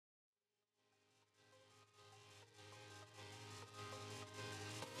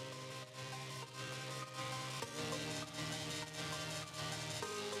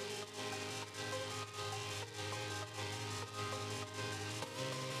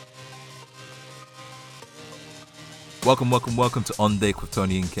Welcome to On Deck with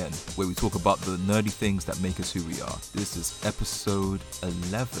Tony and Ken, where we talk about the nerdy things that make us who we are. This is episode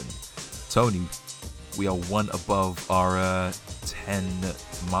 11. Tony, we are one above our 10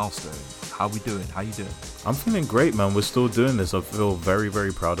 milestone. How we doing? How you doing? I'm feeling great, man. We're still doing this. I feel very,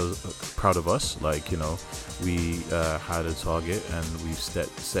 very proud of us. Like, you know, we had a target and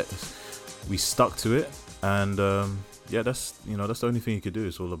we stuck to it. And that's the only thing you could do.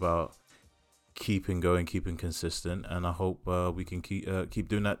 It's all about keeping going, keeping consistent, and I hope we can keep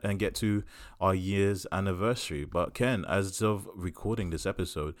doing that and get to our year's anniversary. But Ken, as of recording this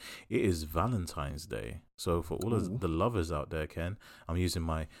episode, it is Valentine's Day. So for all of the lovers out there, Ken, I'm using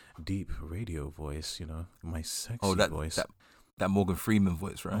my deep radio voice, my sexy voice. That Morgan Freeman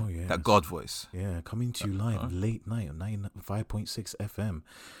voice, right? Oh, yeah. That God voice. Yeah, coming to you live late night on 95.6 FM.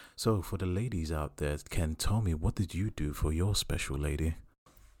 So for the ladies out there, Ken, tell me, what did you do for your special lady?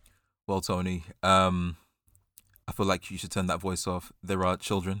 Well, Tony, I feel like you should turn that voice off. There are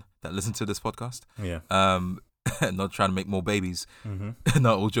children that listen to this podcast. Yeah. Not trying to make more babies. Mm-hmm.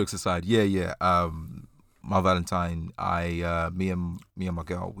 No, all jokes aside. Yeah. My Valentine, me and my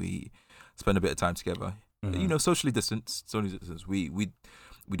girl, we spend a bit of time together. Mm-hmm. Socially distanced. We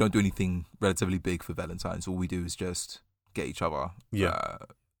don't do anything relatively big for Valentine's. All we do is just get each other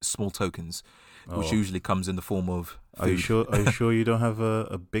small tokens, which usually comes in the form of food. Are you sure you don't have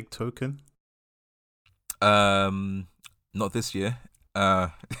a big token? Not this year.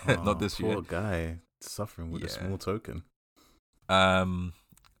 Not this year. Poor guy suffering with a small token.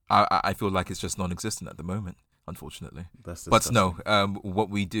 I feel like it's just non-existent at the moment, unfortunately. That's disgusting. But no, what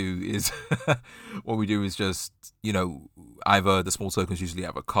we do is just, either the small tokens usually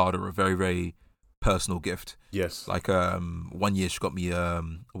have a card or a very, very personal gift. Yes. Like 1 year she got me a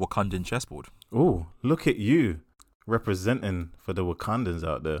Wakandan chessboard. Oh, look at you representing for the Wakandans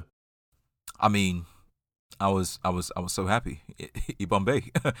out there. I mean, I was so happy.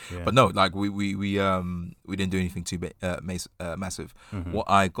 Bombay. Yeah. But no, like we didn't do anything too massive. Mm-hmm. What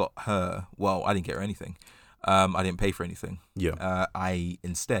I got her, well, I didn't get her anything. I didn't pay for anything. Yeah. I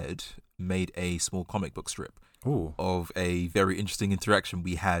instead made a small comic book strip of a very interesting interaction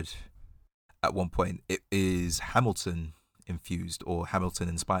we had at one point. It is Hamilton infused or Hamilton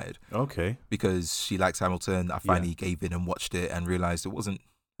inspired. Okay. Because she likes Hamilton. I finally gave in and watched it and realized it wasn't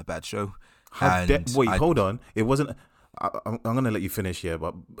a bad show. Hold on. It wasn't. I'm going to let you finish here,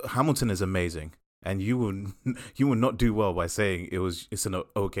 but Hamilton is amazing. And you will not do well by saying it's an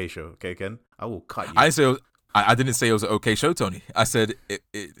okay show. Okay, Ken? I will cut you. I didn't say it was an okay show, Tony. I said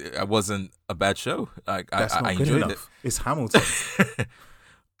it wasn't a bad show. Like I enjoyed it. It's Hamilton.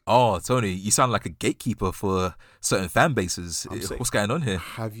 Oh, Tony, you sound like a gatekeeper for certain fan bases. What's going on here?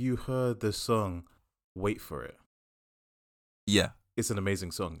 Have you heard the song "Wait for It"? Yeah. It's an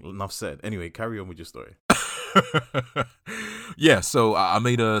amazing song. Enough said. Anyway, carry on with your story. Yeah, so I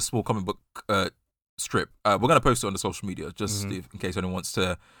made a small comic book strip. We're going to post it on the social media just in case anyone wants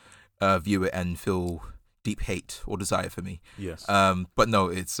to view it and feel deep hate or desire for me. Yes. But no,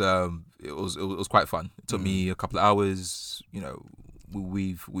 it was quite fun. It took me a couple of hours.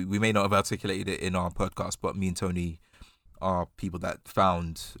 We may not have articulated it in our podcast, but me and Tony are people that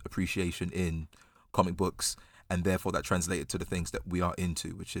found appreciation in comic books, and therefore that translated to the things that we are into,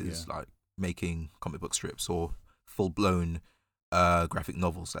 which is like making comic book strips or full-blown graphic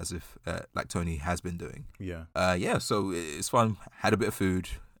novels, as if like Tony has been doing. Yeah. So it's fun. Had a bit of food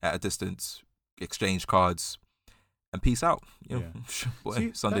at a distance, exchanged cards, and peace out. Boy,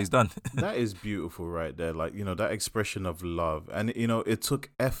 See, Sunday's done. That is beautiful right there. Like, that expression of love. And, it took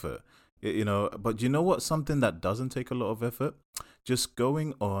effort, but you know what? Something that doesn't take a lot of effort? Just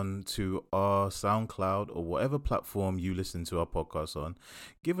going on to our SoundCloud or whatever platform you listen to our podcast on,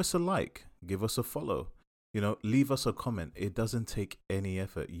 give us a like, give us a follow. Leave us a comment. It doesn't take any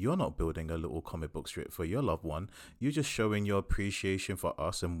effort. You're not building a little comic book strip for your loved one. You're just showing your appreciation for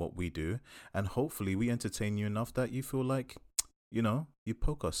us and what we do. And hopefully we entertain you enough that you feel like, you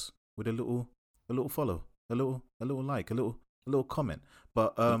poke us with a little follow, a little like, a little comment.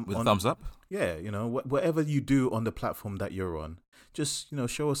 But with a thumbs up? Yeah, whatever you do on the platform that you're on, just,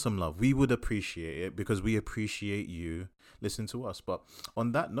 show us some love. We would appreciate it because we appreciate you listening to us. But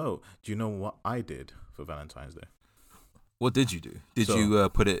on that note, do you know what I did for Valentine's Day? What did you do? Did you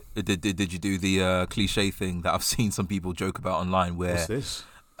put it? Did you do the cliche thing that I've seen some people joke about online, where what's this?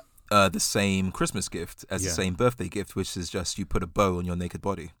 The same Christmas gift as the same birthday gift, which is just you put a bow on your naked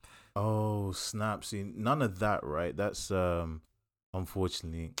body? Oh snap! See, none of that, right? That's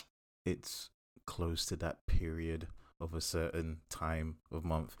unfortunately, it's close to that period of a certain time of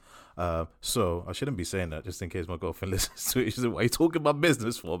month. So I shouldn't be saying that, just in case my girlfriend listens to it. She's like, "Why are you talking about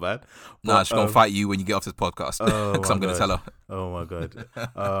business for, man?" Nah, she's gonna fight you when you get off this podcast. Because I'm gonna tell her. Oh my god.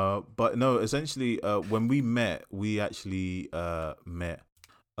 But no, essentially, when we met, we actually met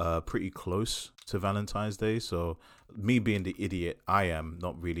pretty close to Valentine's Day. So me being the idiot I am,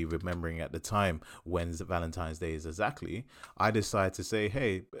 not really remembering at the time when Valentine's Day is exactly, I decided to say,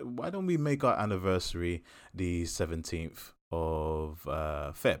 hey, why don't we make our anniversary the 17th of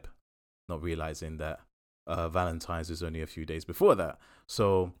Feb? Not realizing that Valentine's is only a few days before that.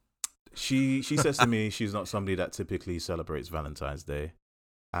 So she says to me she's not somebody that typically celebrates Valentine's Day,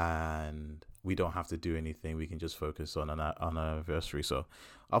 and we don't have to do anything. We can just focus on an anniversary. So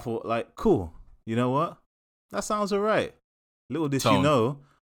I thought, like, cool. You know what? That sounds all right. Little did she know,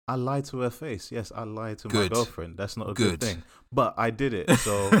 I lied to her face. Yes, I lied to my girlfriend. That's not a good thing. But I did it.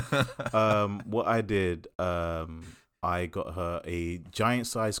 So what I did, I got her a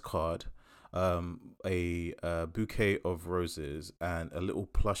giant-sized card, a bouquet of roses, and a little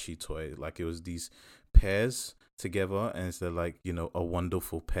plushie toy. Like, it was these pairs together, and it's like, you know, a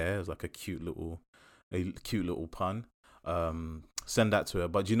wonderful pair. It's like a cute little pun. Send that to her.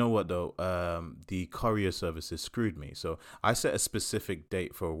 But you know what though? The courier services screwed me. So I set a specific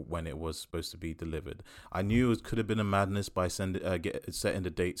date for when it was supposed to be delivered. I knew it could have been a madness by setting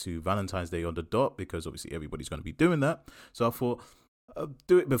the date to Valentine's Day on the dot, because obviously everybody's going to be doing that. So I thought,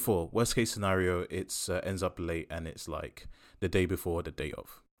 do it before. Worst case scenario, it's ends up late and it's like the day before, the day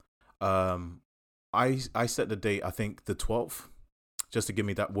of. I set the date, I think the 12th, just to give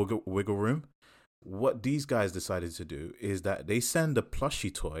me that wiggle room. What these guys decided to do is that they send a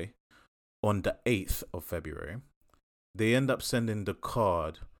plushie toy on the 8th of February. They end up sending the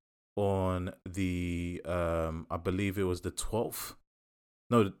card on the, I believe it was the 12th.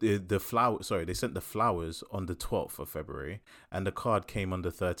 No, the flower. Sorry, they sent the flowers on the 12th of February, and the card came on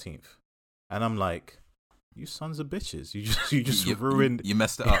the 13th. And I'm like, you sons of bitches! You just ruined. You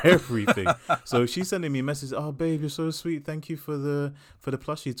messed it up. Everything. So she's sending me messages. Oh, babe, you're so sweet. Thank you for the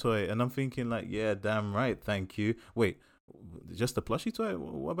plushie toy. And I'm thinking like, yeah, damn right. Thank you. Wait, just the plushie toy?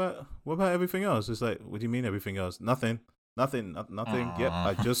 What about everything else? It's like, what do you mean everything else? Nothing. Yep,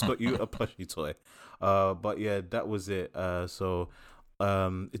 I just got you a plushie toy. But yeah, that was it. So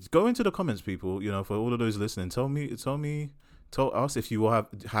it's go into the comments, people. You know, for all of those listening, tell us if you will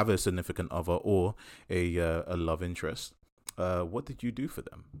have a significant other or a love interest. What did you do for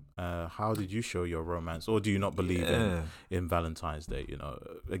them? How did you show your romance? Or do you not believe in Valentine's Day? You know,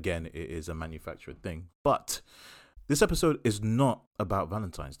 again, it is a manufactured thing. But this episode is not about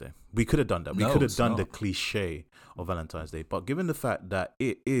Valentine's Day. We could have done that. We could have done the cliche of Valentine's Day. But given the fact that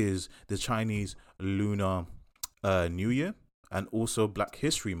it is the Chinese Lunar New Year and also Black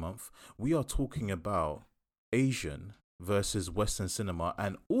History Month, we are talking about Asian versus Western cinema,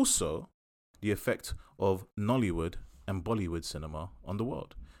 and also the effect of Nollywood and Bollywood cinema on the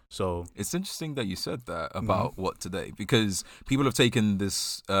world. So it's interesting that you said that about what today, because people have taken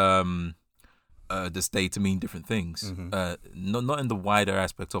this this day to mean different things. Not in the wider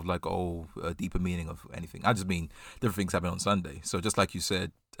aspect of like a deeper meaning of anything. I just mean different things happen on Sunday. So just like you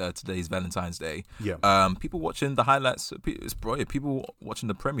said, today's Valentine's Day. Yeah. People watching the highlights. It's brilliant. People watching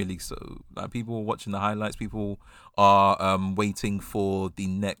the Premier League. So like people watching the highlights. People are waiting for the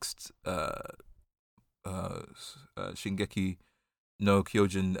next Shingeki no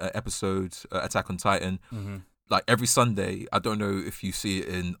Kyojin episode, Attack on Titan. Like every Sunday, I don't know if you see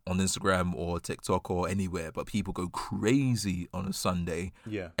it on Instagram or TikTok or anywhere, but people go crazy on a Sunday.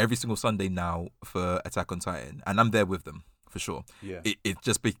 Yeah. Every single Sunday now for Attack on Titan, and I'm there with them for sure. Yeah.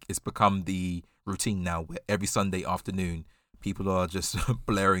 It's become the routine now, where every Sunday afternoon people are just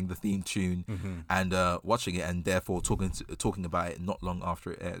blaring the theme tune and watching it, and therefore talking about it not long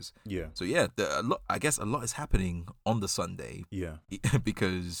after it airs. Yeah. So yeah, I guess a lot is happening on the Sunday. Yeah.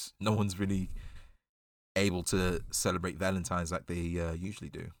 Because no one's really able to celebrate Valentine's like they usually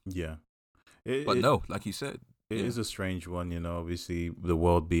do. Yeah. No, like you said, it is a strange one, you know, obviously the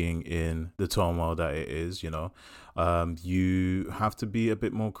world being in the turmoil that it is, you know. You have to be a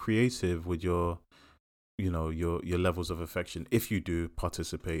bit more creative with your levels of affection if you do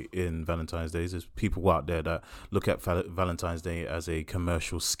participate in Valentine's Day. There's people out there that look at Valentine's Day as a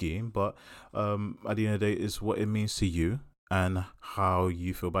commercial scheme, but at the end of the day, it's what it means to you and how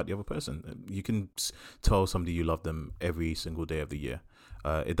you feel about the other person. You can tell somebody you love them every single day of the year.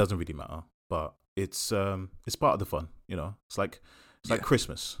 It doesn't really matter, but it's part of the fun, you know. It's like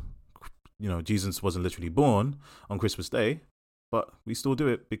Christmas. You know, Jesus wasn't literally born on Christmas Day, but we still do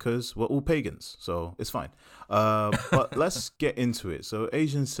it because we're all pagans, so it's fine. But let's get into it. So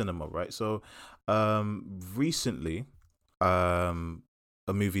Asian cinema, right? So Recently, a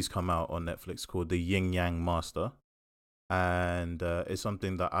movie's come out on Netflix called The Yin Yang Master, and it's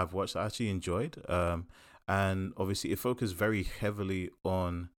something that I've watched. I actually enjoyed, and obviously it focused very heavily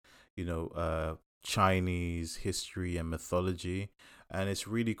on, Chinese history and mythology, and it's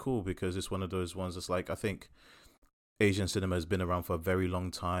really cool because it's one of those ones that's like, I think Asian cinema has been around for a very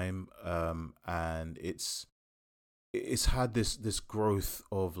long time, and it's had this growth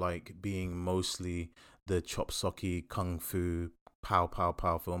of like being mostly the chop socky kung fu pow pow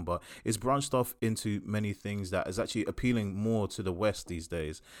pow film, but it's branched off into many things that is actually appealing more to the West these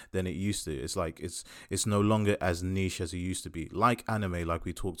days than it used to. It's like it's no longer as niche as it used to be. Like anime, like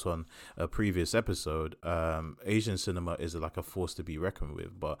we talked on a previous episode, Asian cinema is like a force to be reckoned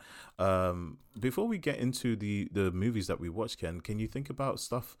with. But before we get into the movies that we watch, Ken, can you think about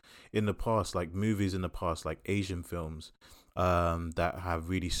stuff in the past, like movies in the past, like Asian films, that have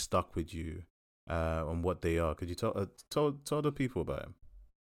really stuck with you? On what they are. Could you tell the people about him?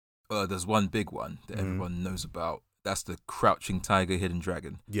 There's one big one that everyone knows about. That's the Crouching Tiger, Hidden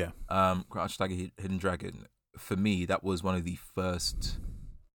Dragon. Yeah. Crouching Tiger, Hidden Dragon. For me, that was one of the first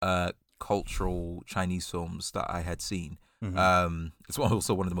cultural Chinese films that I had seen. It's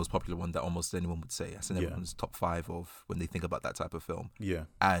also one of the most popular ones that almost anyone would say. It's in everyone's top 5 of when they think about that type of film. Yeah.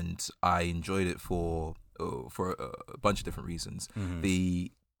 And I enjoyed it for a bunch of different reasons.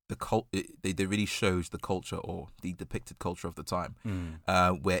 They really shows the culture, or the depicted culture of the time,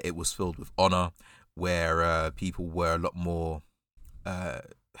 where it was filled with honor, where people were a lot more,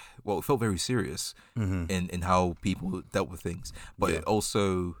 it felt very serious in how people dealt with things. But it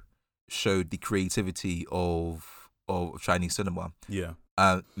also showed the creativity of Chinese cinema. Yeah.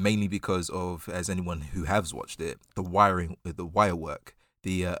 Mainly because of, as anyone who has watched it, the wire work,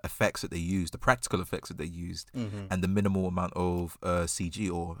 the effects that they used, the practical effects that they used, and the minimal amount of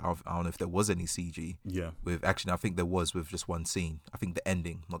CG, or I don't know if there was any CG. Yeah. With actually, I think there was with just one scene. I think the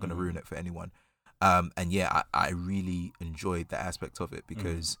ending. I'm not going to ruin it for anyone. And yeah, I really enjoyed that aspect of it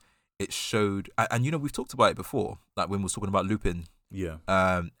because it showed, and we've talked about it before, like when we were talking about Lupin. Yeah.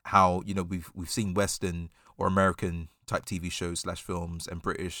 How we've seen Western or American type TV shows / films and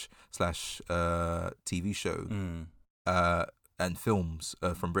British / TV show. And films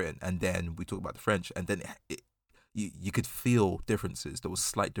from Britain, and then we talk about the French, and then you could feel differences. There was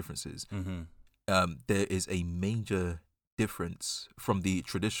slight differences. There is a major difference from the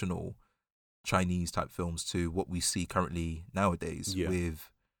traditional Chinese type films to what we see currently nowadays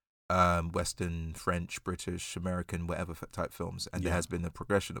with Western, French, British, American, whatever type films, and there has been a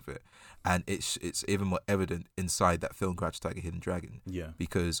progression of it, and it's even more evident inside that film, Crouching Tiger, Hidden Dragon,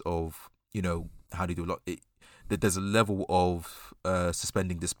 because of how they do a lot. There's a level of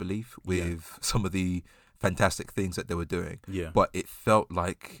suspending disbelief with some of the fantastic things that they were doing. Yeah. But it felt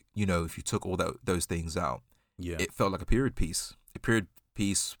like, if you took all those things out, it felt like a period piece. A period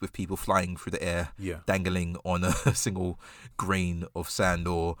piece with people flying through the air, dangling on a single grain of sand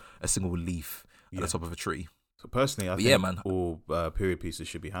or a single leaf at the top of a tree. So personally, I think all period pieces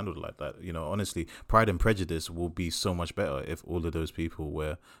should be handled like that. Honestly, Pride and Prejudice will be so much better if all of those people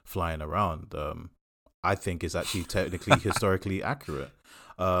were flying around. I think is actually technically historically accurate.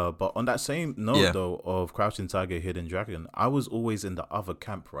 But on that same note, though, of Crouching Tiger, Hidden Dragon, I was always in the other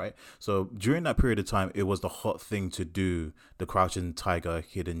camp, right? So during that period of time, it was the hot thing to do the Crouching Tiger,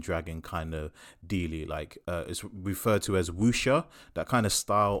 Hidden Dragon kind of dealy. Like, it's referred to as wuxia, that kind of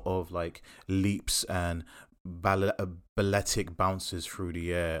style of like leaps and balletic bounces through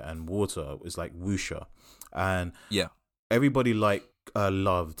the air and water. Is like wuxia. And everybody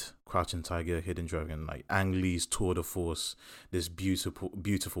loved Crouching Tiger, Hidden Dragon, like Ang Lee's tour de force, this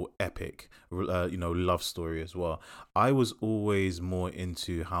beautiful epic, love story as well. I was always more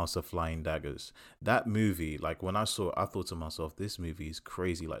into House of Flying Daggers. That movie, like when I saw it, I thought to myself, this movie is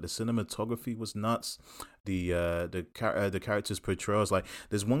crazy. Like the cinematography was nuts. The characters' portrayals, like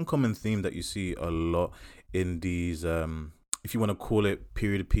there's one common theme that you see a lot in these, if you want to call it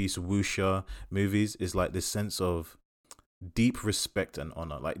period piece wuxia movies, is like this sense of deep respect and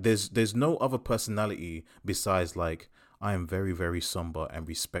honor. Like there's no other personality besides like, I am very, very somber and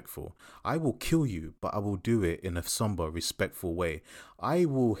respectful. I will kill you, but I will do it in a somber, respectful way. I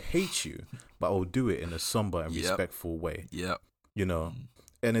will hate you, but I will do it in a somber and respectful way.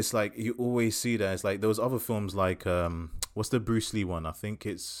 And it's like you always see that. It's like those other films like what's the Bruce Lee one? I think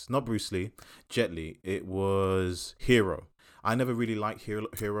it's not Bruce Lee, Jet Li. It was Hero. I never really liked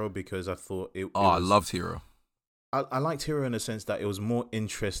Hero because I thought I loved Hero. I liked Hero in the sense that it was more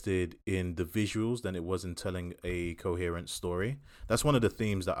interested in the visuals than it was in telling a coherent story. That's one of the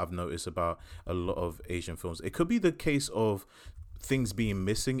themes that I've noticed about a lot of Asian films. It could be the case of things being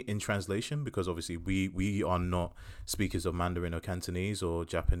missing in translation, because obviously we are not speakers of Mandarin or Cantonese or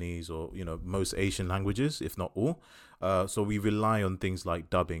Japanese or most Asian languages, if not all. So we rely on things like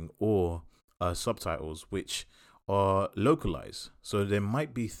dubbing or subtitles, which are localized. So there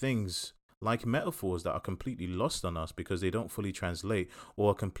might be things like metaphors that are completely lost on us because they don't fully translate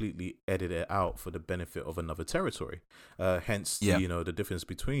or completely edit it out for the benefit of another territory. Hence, the difference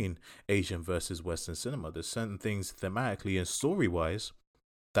between Asian versus Western cinema. There's certain things thematically and story-wise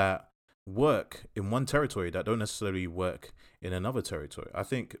that work in one territory that don't necessarily work in another territory. I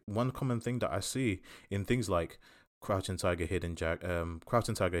think one common thing that I see in things like Crouching Tiger, Hidden Dragon,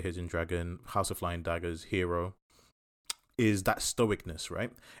 House of Flying Daggers, Hero, is that stoicness, right?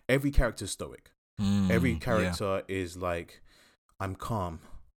 Every character is stoic. Every character is like, I'm calm.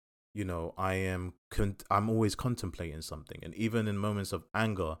 I'm always contemplating something. And even in moments of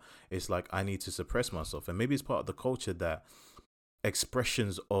anger, it's like I need to suppress myself. And maybe it's part of the culture that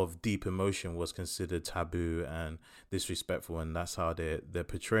expressions of deep emotion was considered taboo and disrespectful, and that's how they're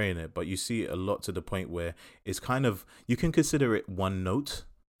portraying it. But you see it a lot to the point where it's kind of, you can consider it one note,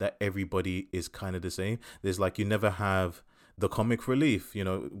 that everybody is kind of the same. There's like, you never have the comic relief.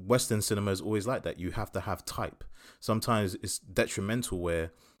 Western cinema is always like that. You have to have type. Sometimes it's detrimental,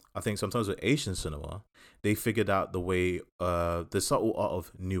 where I think sometimes with Asian cinema, they figured out the way, the subtle art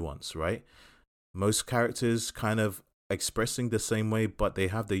of nuance, right? Most characters kind of expressing the same way, but they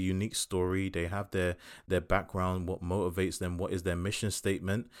have their unique story. They have their background, what motivates them, what is their mission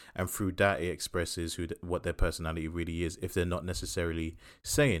statement, and through that it expresses what their personality really is, if they're not necessarily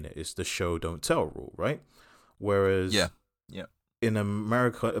saying it. It's the show don't tell rule, right? Whereas in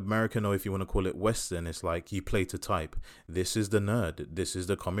American, or if you want to call it Western, it's like you play to type. This is the nerd. This is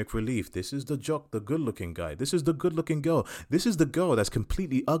the comic relief. This is the jock, the good-looking guy. This is the good-looking girl. This is the girl that's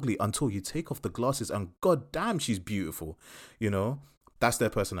completely ugly until you take off the glasses and god damn, she's beautiful. That's their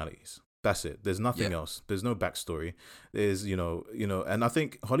personalities. That's it. There's nothing else. There's no backstory. There's, and I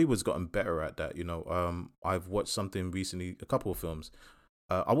think Hollywood's gotten better at that. I've watched something recently, a couple of films.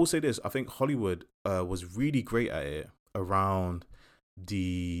 I will say this. I think Hollywood was really great at it around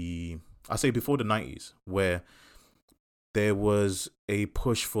before the 90s, where there was a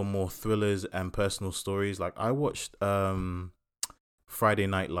push for more thrillers and personal stories. Like I watched Friday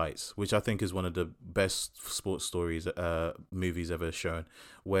Night Lights, which I think is one of the best sports stories movies ever shown,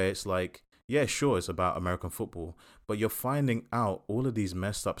 where it's like, yeah, sure, it's about American football, but you're finding out all of these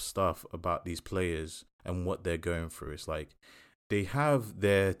messed up stuff about these players and what they're going through. It's like they have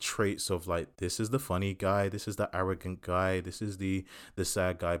their traits of like, this is the funny guy, this is the arrogant guy, this is the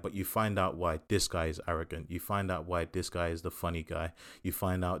sad guy, but you find out why this guy is arrogant. You find out why this guy is the funny guy. You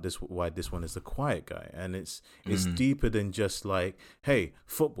find out why this one is the quiet guy. And it's deeper than just like, hey,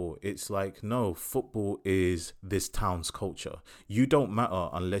 football. It's like, no, football is this town's culture. You don't matter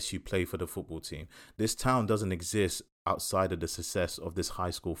unless you play for the football team. This town doesn't exist outside of the success of this high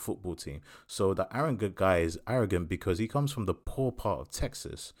school football team. So the arrogant guy is arrogant because he comes from the poor part of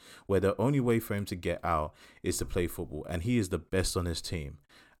Texas, where the only way for him to get out is to play football, and he is the best on his team.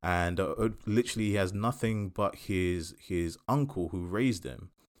 And literally he has nothing but his uncle who raised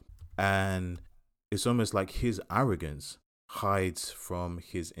him, and it's almost like his arrogance hides from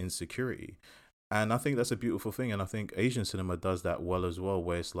his insecurity. And I think that's a beautiful thing. And I think Asian cinema does that well as well,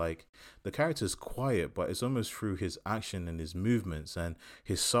 where it's like the character's quiet, but it's almost through his action and his movements and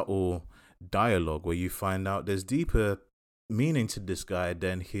his subtle dialogue where you find out there's deeper meaning to this guy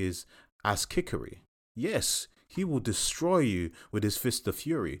than his ass kickery. Yes, he will destroy you with his fist of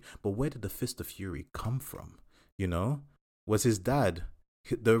fury. But where did the fist of fury come from? Was his dad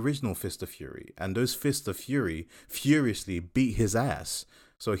the original Fist of Fury? And those Fists of Fury furiously beat his ass.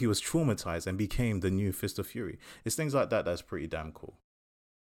 So he was traumatized and became the new Fist of Fury. It's things like that that's pretty damn cool.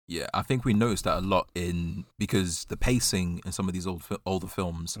 Yeah, I think we noticed that a lot because the pacing in some of these older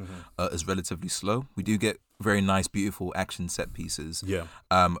films is relatively slow. We do get very nice, beautiful action set pieces. Yeah.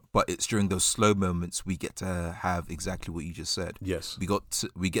 But it's during those slow moments we get to have exactly what you just said. Yes.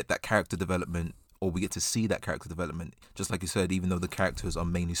 We get that character development, or we get to see that character development. Just like you said, even though the characters are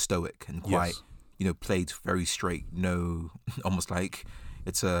mainly stoic and quite, played very straight. No, almost like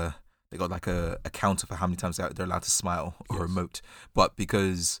they got like a counter for how many times they're allowed to smile or emote. But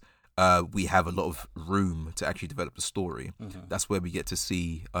because we have a lot of room to actually develop the story, that's where we get to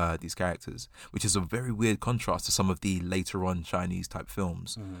see these characters, which is a very weird contrast to some of the later on Chinese type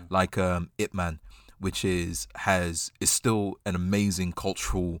films, like Ip Man, which is still an amazing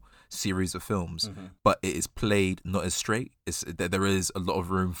cultural series of films, but it is played not as straight. There is a lot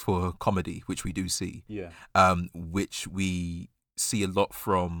of room for comedy, which we do see, which we see a lot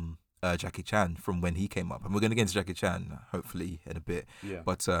from Jackie Chan from when he came up, and we're going to get into Jackie Chan hopefully in a bit. Yeah.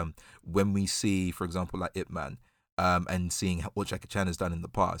 But when we see, for example, like Ip Man, and seeing what Jackie Chan has done in the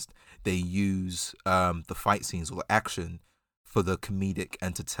past, they use the fight scenes or the action for the comedic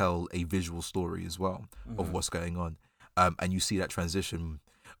and to tell a visual story as well of what's going on. And you see that transition.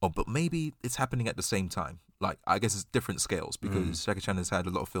 Oh, but maybe it's happening at the same time. Like, I guess it's different scales because Jackie Chan has had a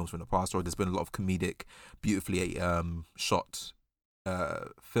lot of films from the past, or there's been a lot of comedic, beautifully shot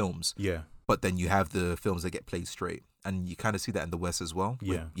films. Yeah. But then you have the films that get played straight. And you kind of see that in the West as well.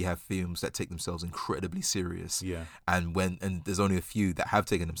 Yeah. You have films that take themselves incredibly serious. Yeah. And there's only a few that have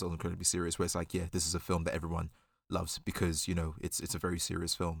taken themselves incredibly serious, where it's like, yeah, this is a film that everyone loves because, you know, it's a very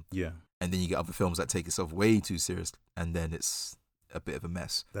serious film. Yeah. And then you get other films that take itself way too serious, and then it's a bit of a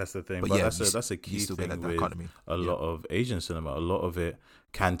mess. That's the thing. But But yeah, that's a key thing with dichotomy. a lot of Asian cinema. A lot of it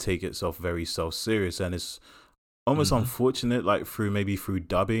can take itself very self-serious, and it's almost unfortunate, like through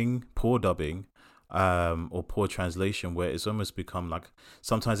dubbing, poor dubbing, or poor translation, where it's almost become like,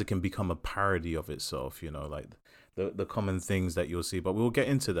 sometimes it can become a parody of itself, you know, like the common things that you'll see. But we'll get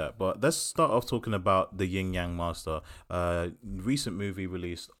into that. But let's start off talking about The Yin Yang Master, recent movie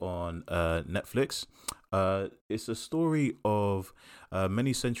released on Netflix. It's a story of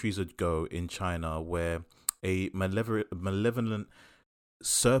many centuries ago in China, where a malevolent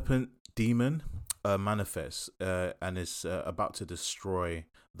serpent demon manifests and is about to destroy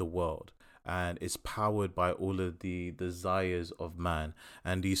the world. And it's powered by all of the desires of man.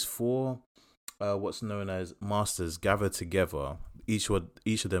 And these four, what's known as masters, gather together. Each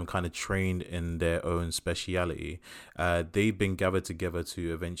of them kind of trained in their own speciality. They've been gathered together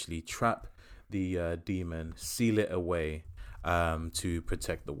to eventually trap the demon, seal it away, to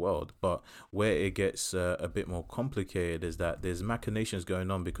protect the world. But where it gets a bit more complicated is that there's machinations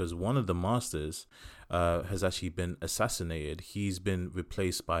going on, because one of the masters has actually been assassinated. He's been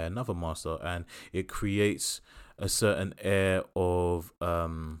replaced by another master, and it creates a certain air of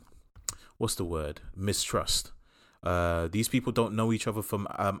mistrust. These people don't know each other from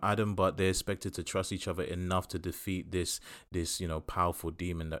Adam, but they're expected to trust each other enough to defeat this powerful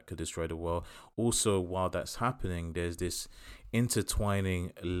demon that could destroy the world. Also, while that's happening, there's this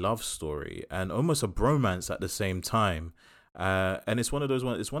intertwining love story and almost a bromance at the same time. And it's one of those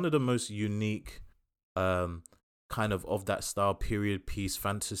ones. It's one of the most unique kind of that style period piece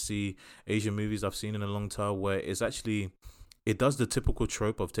fantasy Asian movies I've seen in a long time, where it does the typical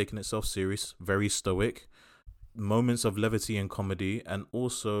trope of taking itself serious, very stoic, moments of levity and comedy, and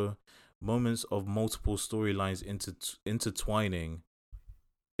also moments of multiple storylines intertwining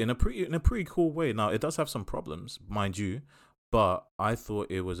in a pretty cool way. Now, it does have some problems, mind you, but I thought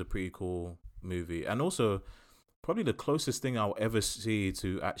it was a pretty cool movie, and also probably the closest thing I'll ever see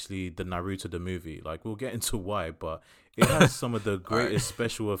to actually the Naruto the movie. Like, we'll get into why, but it has some of the greatest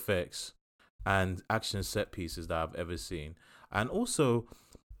special effects and action set pieces that I've ever seen. And also,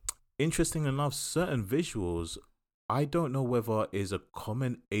 interesting enough, certain visuals, I don't know whether is a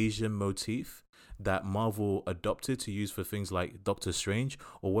common Asian motif that Marvel adopted to use for things like Doctor Strange,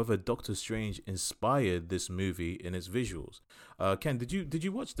 or whether Doctor Strange inspired this movie in its visuals. Ken, did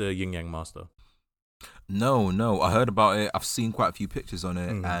you watch The Yin Yang Master? No, I heard about it. I've seen quite a few pictures on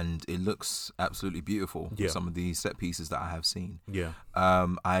it, and it looks absolutely beautiful. Yeah. Some of the set pieces that I have seen. Yeah.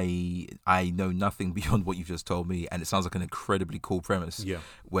 I know nothing beyond what you've just told me, and it sounds like an incredibly cool premise. Yeah.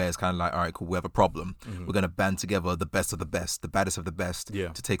 Where it's kind of like, all right, cool, we have a problem. We're gonna band together the best of the best, the baddest of the best,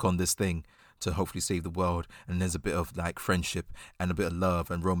 to take on this thing to hopefully save the world. And there's a bit of like friendship and a bit of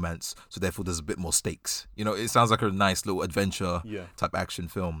love and romance, so therefore there's a bit more stakes. You know, it sounds like a nice little adventure type action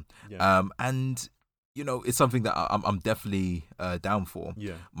film. And you know, it's something that I'm definitely down for.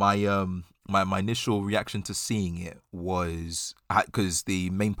 Yeah. My initial reaction to seeing it was because the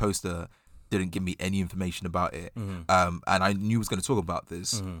main poster didn't give me any information about it, and I knew I was going to talk about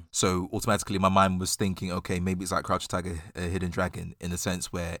this, so automatically my mind was thinking, okay, maybe it's like Crouching Tiger, Hidden Dragon, in a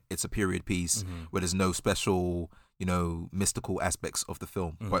sense where it's a period piece where there's no special, you know, mystical aspects of the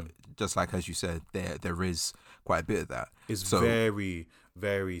film, but just like as you said, there is quite a bit of that. It's very,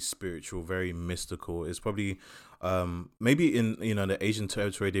 very spiritual, very mystical. It's probably maybe in the Asian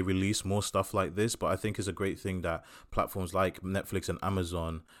territory they release more stuff like this, but I think it's a great thing that platforms like Netflix and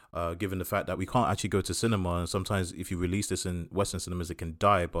Amazon, given the fact that we can't actually go to cinema, and sometimes if you release this in Western cinemas it can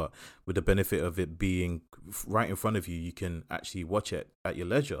die, but with the benefit of it being right in front of you, you can actually watch it at your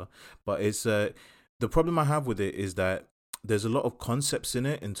leisure. But it's the problem I have with it is that there's a lot of concepts in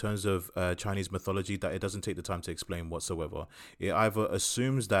it in terms of Chinese mythology that it doesn't take the time to explain whatsoever. It either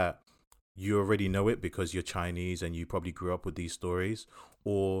assumes that you already know it because you're Chinese and you probably grew up with these stories,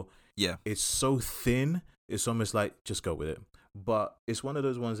 or it's so thin, it's almost like, just go with it. But it's one of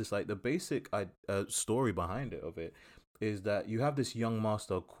those ones. It's like the basic story behind it of it is that you have this young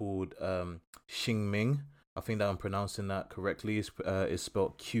master called Xing Ming. I think that I'm pronouncing that correctly. It's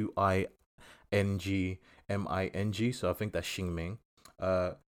spelled Qingming. So I think that's Xing Ming.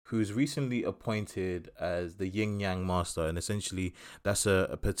 Who's recently appointed as the Yin Yang Master, and essentially that's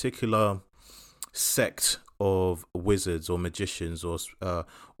a particular sect of wizards or magicians or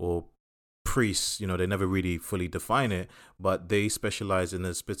priests. They never really fully define it, but they specialize in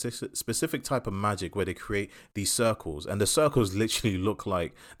a specific type of magic where they create these circles, and the circles literally look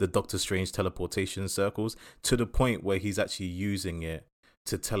like the Doctor Strange teleportation circles, to the point where he's actually using it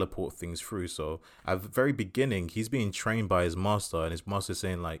to teleport things through. So at the very beginning, he's being trained by his master, and his master's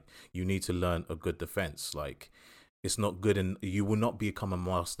saying, like, you need to learn a good defense. Like, it's not good, and you will not become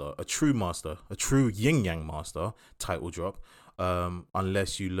a true yin yang master, title drop,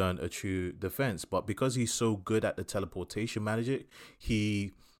 unless you learn a true defense. But because he's so good at the teleportation magic,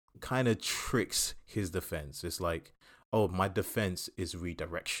 he kind of tricks his defense. It's like, oh, my defense is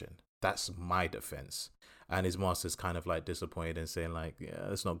redirection. That's my defense. And his master's kind of like disappointed and saying, like, yeah,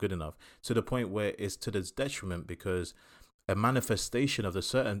 that's not good enough, to the point where it's to his detriment, because a manifestation of the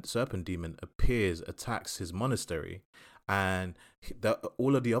serpent demon appears, attacks his monastery, and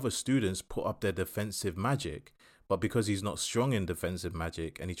all of the other students put up their defensive magic. But because he's not strong in defensive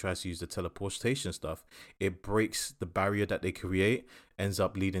magic and he tries to use the teleportation stuff, it breaks the barrier that they create, ends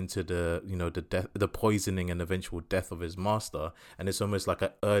up leading to the death, the poisoning and eventual death of his master. And it's almost like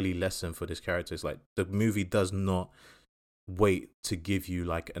an early lesson for this character. It's like the movie does not wait to give you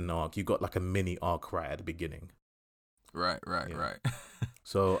like an arc. You got like a mini arc right at the beginning. Right.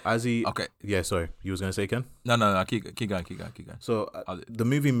 So as he... Okay. Yeah, sorry. You was going to say, Ken? No. Keep going. So the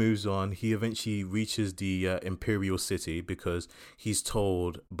movie moves on. He eventually reaches the Imperial City because he's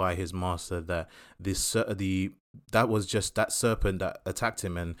told by his master that that was just that serpent that attacked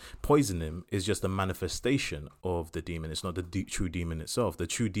him and poisoned him is just a manifestation of the demon. It's not the true demon itself. The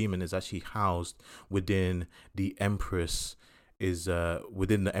true demon is actually housed within the Empress,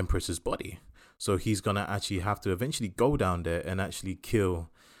 within the Empress's body. So he's going to actually have to eventually go down there and actually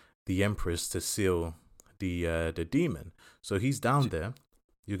kill the Empress to seal the demon. So he's down there.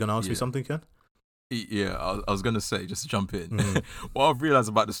 You're going to ask me something, Ken? Yeah, I was going to say, just to jump in. What I've realized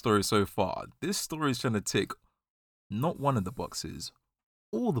about the story so far, this story is trying to tick not one of the boxes,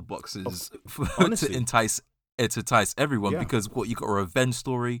 all the boxes to entice everyone, because you got a revenge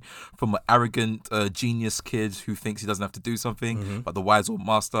story from an arrogant genius kid who thinks he doesn't have to do something, but the wise old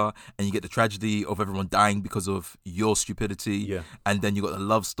master, and you get the tragedy of everyone dying because of your stupidity, and then you got the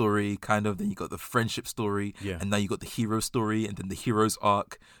love story, kind of, then you got the friendship story, and now you got the hero story, and then the hero's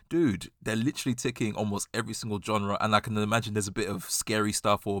arc. Dude, they're literally ticking almost every single genre, and I can imagine there's a bit of scary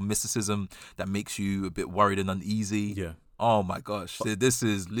stuff or mysticism that makes you a bit worried and uneasy. Oh my gosh, this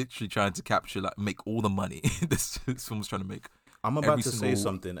is literally trying to capture, like, make all the money this film's trying to make. I'm about to say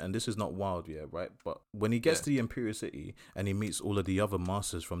something, and this is not wild yet, right? But when he gets to the Imperial City and he meets all of the other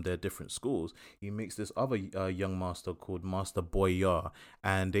masters from their different schools, he meets this other young master called Master Boyar,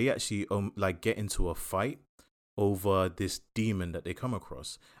 and they actually get into a fight over this demon that they come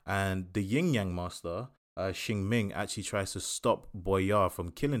across. And the Yin Yang master, Xing Ming, actually tries to stop Boyar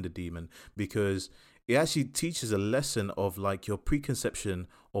from killing the demon, because it actually teaches a lesson of like your preconception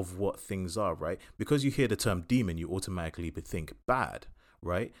of what things are, right? Because you hear the term demon, you automatically think bad,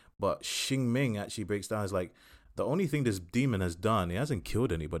 right? But Xing Ming actually breaks down as like, the only thing this demon has done, it hasn't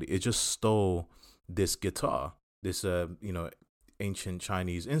killed anybody. It just stole this guitar, this ancient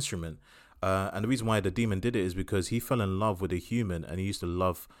Chinese instrument. And the reason why the demon did it is because he fell in love with a human and he used to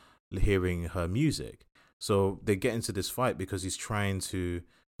love hearing her music. So they get into this fight because he's trying to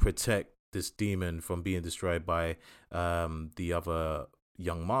protect this demon from being destroyed by the other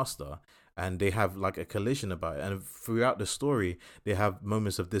young master, and they have like a collision about it. And throughout the story, they have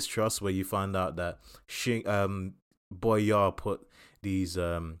moments of distrust where you find out that Boyar put these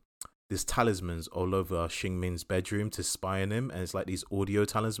talismans all over Xing Ming's bedroom to spy on him, and it's like these audio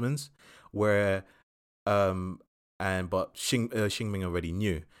talismans where but Xing Ming already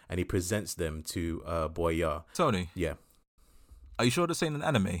knew, and he presents them to Boyar. Tony, are you sure this ain't an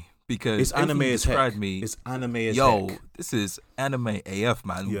anime? Because it's anime as heck. It's anime as heck. This is anime AF,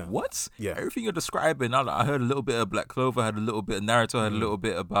 man. What? Yeah. Everything you're describing, I heard a little bit of Black Clover, I heard a little bit of Naruto, I heard a little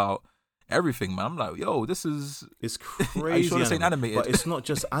bit about everything, man. I'm like, this is... It's crazy. Are you sure this ain't animated? But it's not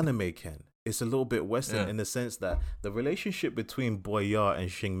just anime, Ken. it's a little bit Western Yeah. in the sense that the relationship between Boyar and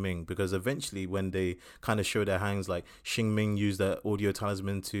Xing Ming, because eventually when they kind of show their hands, like Xing Ming used the audio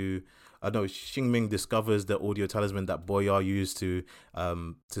talisman to, no, Xing Ming discovers the audio talisman that Boyar used to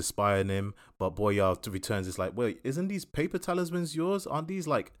spy on him, but Boyar returns. It's like, wait, isn't these paper talismans yours? Aren't these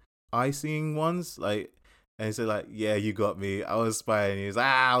like eye-seeing ones? Like, and he said, like, yeah, you got me. I was spying. He was,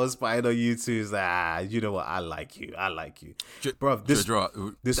 I was spying on you too. He's like, you know what? I like you. Bro, this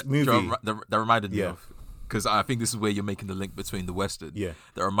movie. That reminded me Yeah. of, because I think this is where you're making the link between the Western. Yeah.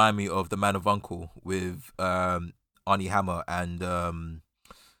 That remind me of The Man of Uncle with Arnie Hammer and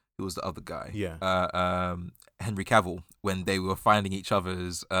who was the other guy? Yeah. Henry Cavill, when they were finding each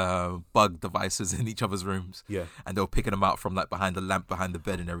other's bug devices in each other's rooms. Yeah. And they were picking them out from like behind the lamp, behind the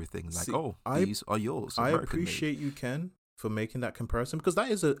bed and everything. Like, See, these are yours. I American made. appreciate you, Ken, for making that comparison, because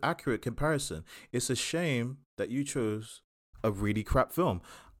that is an accurate comparison. It's a shame that you chose a really crap film.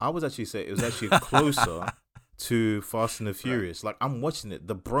 I was actually saying it was actually closer to Fast and the Furious. Like, I'm watching it.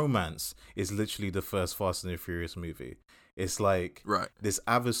 The bromance is literally the first Fast and the Furious movie. It's like Right. this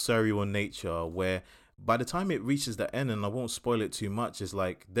adversarial nature where by the time it reaches the end, and I won't spoil it too much, it's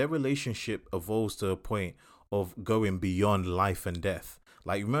like their relationship evolves to a point of going beyond life and death.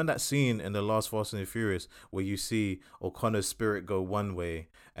 Like, remember that scene in the last Fast and the Furious where you see O'Connor's spirit go one way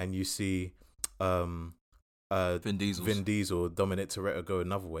and you see Vin Diesel, Dominic Toretto go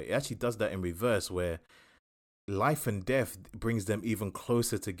another way. It actually does that in reverse, where life and death brings them even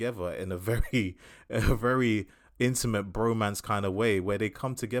closer together in a very intimate bromance kind of way, where they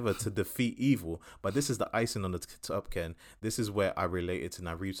come together to defeat evil. But this is the icing on the top, Ken. This is where I relate it to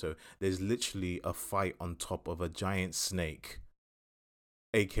Naruto. There's literally a fight on top of a giant snake,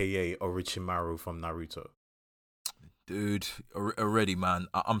 aka Orochimaru from Naruto. Dude, already, man,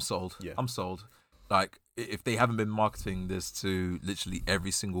 I'm sold. Yeah. I'm sold. Like, if they haven't been marketing this to literally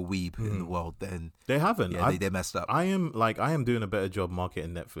every single weeb in the world, then They haven't. yeah, they messed up. I am doing a better job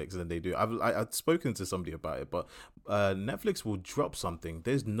marketing Netflix than they do. I've spoken to somebody about it, but Netflix will drop something.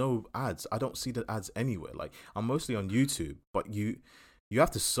 There's no ads. I don't see the ads anywhere. Like, I'm mostly on YouTube, but you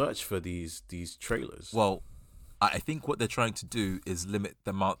have to search for these trailers. Well, I think what they're trying to do is limit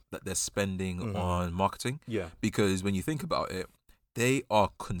the amount that they're spending on marketing. Yeah. Because when you think about it, they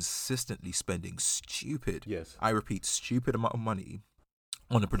are consistently spending stupid, Yes. I repeat, stupid amount of money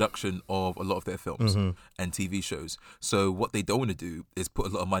on the production of a lot of their films and TV shows. So what they don't want to do is put a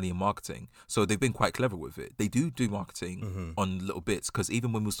lot of money in marketing. So they've been quite clever with it. They do marketing on little bits, because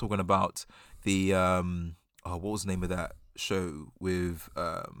even when we was talking about the what was the name of that show with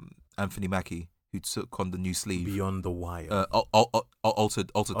Anthony Mackie, who took on the new sleeve, Beyond the Wire.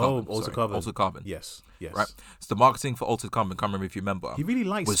 Altered Carbon. Altered Carbon. Altered Carbon. Yes. Right. So the marketing for Altered Carbon, can't remember if you remember. He really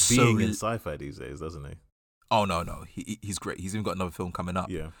likes was being in sci-fi these days, doesn't he? Oh no, he's great. He's even got another film coming up.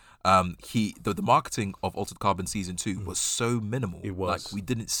 Yeah. The marketing of Altered Carbon season 2 was so minimal. It was. Like, we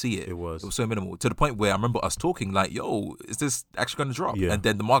didn't see it. It was so minimal, to the point where I remember us talking like, "Yo, is this actually going to drop?" Yeah. And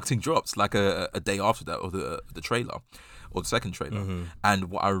then the marketing drops like a day after that, or the trailer, or the second trailer. And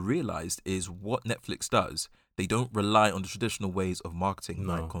what I realized is what Netflix does. They don't rely on the traditional ways of marketing,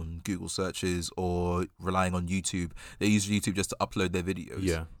 like on Google searches or relying on YouTube. They use YouTube just to upload their videos.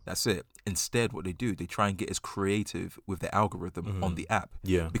 Yeah. That's it. Instead, what they do, they try and get as creative with their algorithm on the app.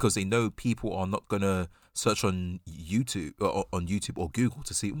 Yeah. Because they know people are not going to search on YouTube or Google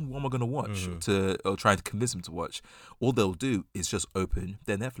to see, what am I going to watch, or trying to convince them to watch. All they'll do is just open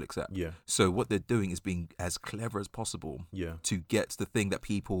their Netflix app. Yeah. So what they're doing is being as clever as possible to get the thing that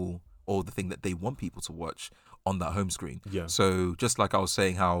people, or the thing that they want people to watch, on that home screen. Yeah. So just like I was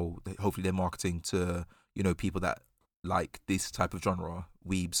saying, how hopefully they're marketing to, people that like this type of genre,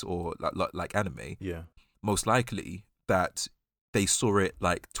 weebs, or like anime. Yeah. Most likely that they saw it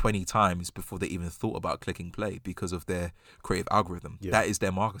like 20 times before they even thought about clicking play, because of their creative algorithm. Yeah. That is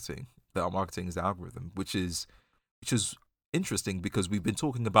their marketing. Their marketing is the algorithm, which is interesting, because we've been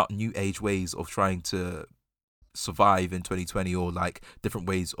talking about new age ways of trying to survive in 2020, or like different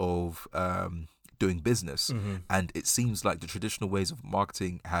ways of doing business, and it seems like the traditional ways of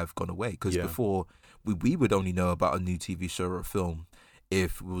marketing have gone away, because before we would only know about a new TV show or a film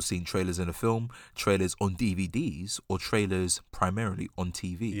if we were seeing trailers in a film, trailers on DVDs, or trailers primarily on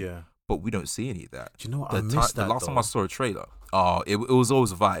TV. Yeah. But we don't see any of that. Do you know what? I missed that. The last time I saw a trailer, it was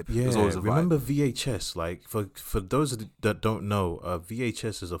always a vibe. Yeah, it was always a vibe. remember VHS? Like, for those that don't know,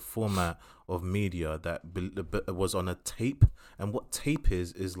 VHS is a format of media that was on a tape, and what tape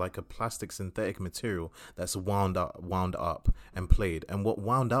is like a plastic synthetic material that's wound up and played. And what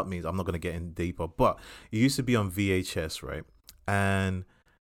wound up means, I'm not going to get in deeper, but it used to be on VHS, right? And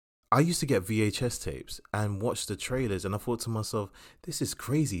I used to get VHS tapes and watch the trailers, and I thought to myself, this is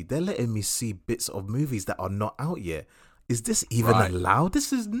crazy. They're letting me see bits of movies that are not out yet. Is this even allowed?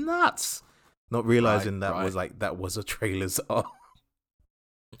 This is nuts. Not realizing that was a trailer's art.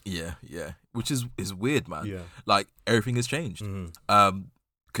 Yeah, which is weird, man. Yeah. Like, everything has changed. Mm-hmm.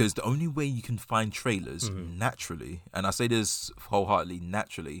 Because the only way you can find trailers naturally, and I say this wholeheartedly,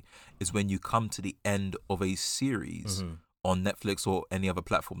 naturally, is when you come to the end of a series on Netflix or any other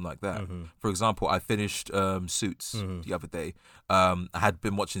platform like that. For example, I finished Suits the other day. I had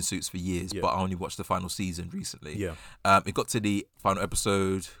been watching Suits for years, but I only watched the final season recently. Yeah. It got to the final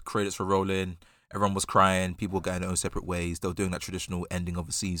episode, credits were rolling, everyone was crying, people were going their own separate ways. They were doing that traditional ending of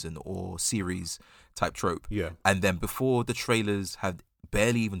a season or series type trope. Yeah. And then before the trailers had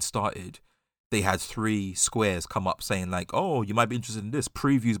barely even started, they had 3 squares come up saying like, oh, you might be interested in this.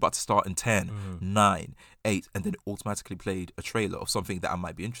 Preview's about to start in 10, 9, 8, and then it automatically played a trailer of something that I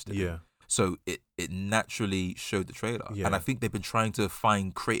might be interested in. So it naturally showed the trailer. Yeah. And I think they've been trying to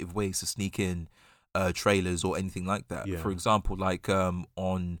find creative ways to sneak in trailers or anything like that. Yeah. For example, like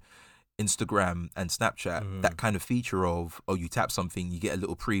on Instagram and Snapchat, that kind of feature of, you tap something, you get a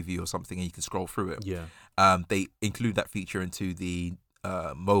little preview or something and you can scroll through it. Yeah. They include that feature into the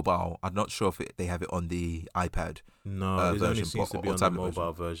mobile. I'm not sure if they have it on the iPad. No, it only seems to be on the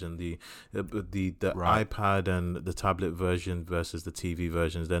mobile version. The iPad and the tablet version versus the TV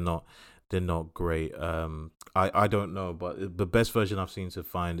versions, they're not great. I don't know, but the best version I've seen to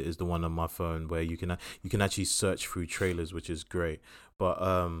find is the one on my phone where you can actually search through trailers, which is great.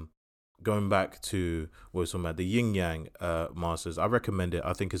 But going back to what we're talking about, the Yin Yang Masters, I recommend it.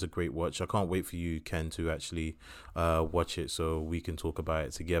 I think it's a great watch. I can't wait for you, Ken, to actually watch it so we can talk about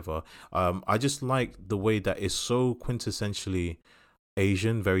it together. I just like the way that it's so quintessentially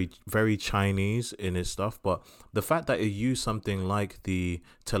Asian, very, very Chinese in its stuff, but the fact that it used something like the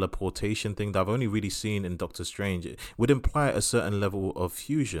teleportation thing that I've only really seen in Doctor Strange, it would imply a certain level of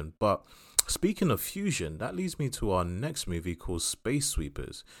fusion. But speaking of fusion, that leads me to our next movie called Space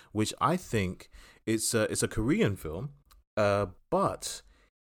Sweepers, which I think it's a Korean film, but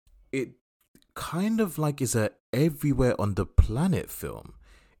it kind of like is a everywhere on the planet film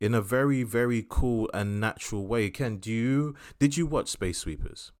in a very, very cool and natural way. Ken, did you watch Space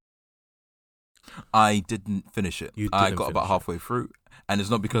Sweepers? I didn't finish it. I got about halfway through, and it's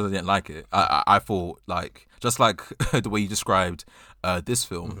not because I didn't like it. I thought, like, just like the way you described this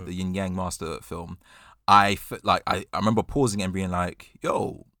film, the Yin Yang Master film, I remember pausing and being like,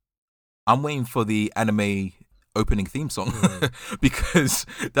 yo, I'm waiting for the anime opening theme song because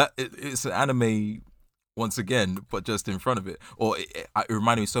it's an anime once again, but just in front of it. Or it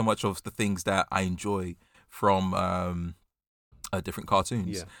reminded me so much of the things that I enjoy from different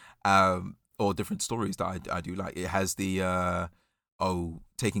cartoons, or different stories that I do like. It has the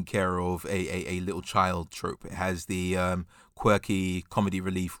taking care of a little child trope. It has the quirky comedy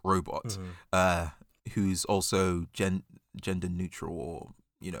relief robot who's also gender neutral, or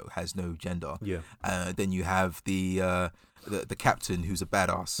has no gender. Then you have the captain who's a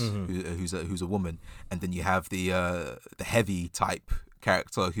badass, who's a woman, and then you have the heavy type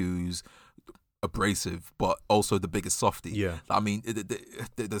character who's abrasive but also the biggest softie. I mean,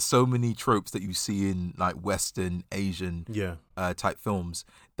 there's so many tropes that you see in like Western Asian type films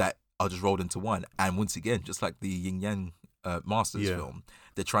that are just rolled into one. And once again, just like the Yin Yang Masters film,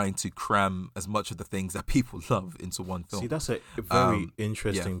 they're trying to cram as much of the things that people love into one film. See, that's a very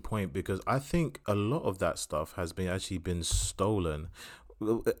interesting point, because I think a lot of that stuff has been stolen,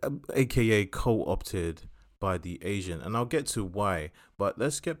 aka co-opted by the Asian, and I'll get to why. But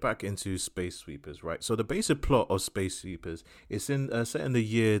let's get back into Space Sweepers, right? So the basic plot of Space Sweepers is set in the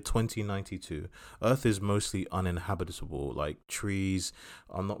year 2092. Earth is mostly uninhabitable, like trees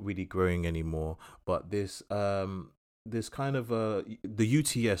are not really growing anymore. But this kind of the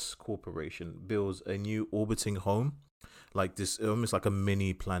UTS Corporation builds a new orbiting home, like this, almost like a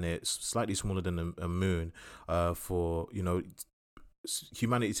mini planet, slightly smaller than a moon, for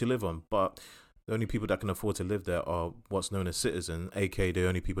humanity to live on. But the only people that can afford to live there are what's known as citizens, aka the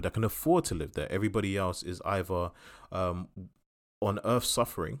only people that can afford to live there. Everybody else is either on Earth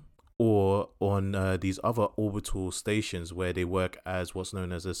suffering, or on these other orbital stations where they work as what's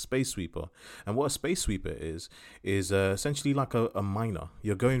known as a space sweeper. And what a space sweeper is essentially like a miner.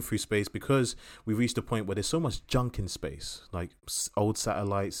 You're going through space because we've reached a point where there's so much junk in space, like old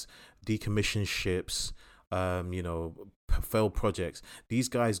satellites, decommissioned ships, failed projects. These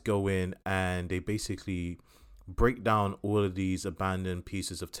guys go in and they basically break down all of these abandoned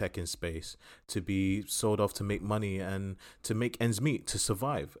pieces of tech in space to be sold off to make money and to make ends meet, to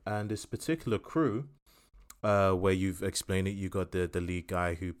survive. And this particular crew where you've explained it. You got the lead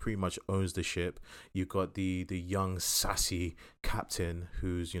guy who pretty much owns the ship. You got the young sassy captain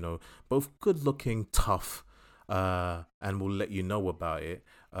who's both good looking, tough, and will let you know about it.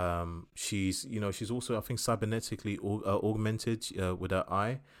 She's also, I think, cybernetically augmented with her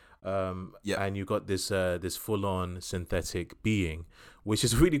eye. And you got this full on synthetic being, which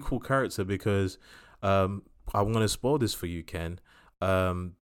is a really cool character because I'm gonna spoil this for you, Ken.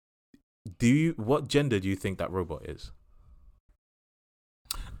 What gender do you think that robot is?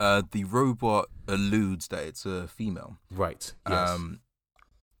 The robot alludes that it's a female. Right. Yes.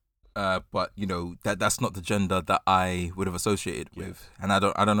 But that's not the gender that I would have associated with, and I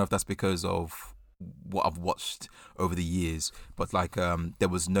don't know if that's because of what I've watched over the years. But there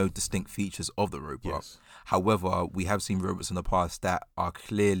was no distinct features of the robot. Yes. However, we have seen robots in the past that are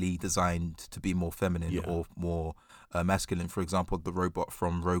clearly designed to be more feminine or more masculine. For example, the robot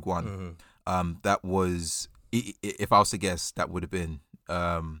from Rogue One. Mm-hmm. That was, if I was to guess, that would have been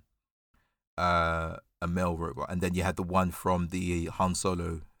a male robot. And then you had the one from the Han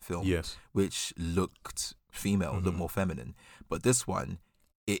Solo film, yes, which looked female, looked more feminine. But this one,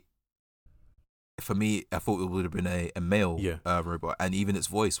 for me, I thought it would have been a male robot, and even its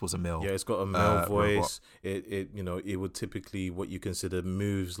voice was a male. Yeah, it's got a male voice. Robot. It would typically what you consider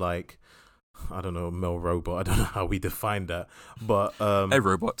moves like, I don't know, male robot. I don't know how we define that, but a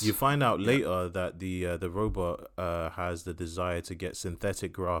robot. You find out later that the robot has the desire to get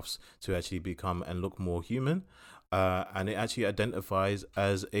synthetic grafts to actually become and look more human. And it actually identifies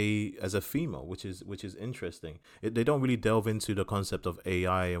as a female, which is interesting. They don't really delve into the concept of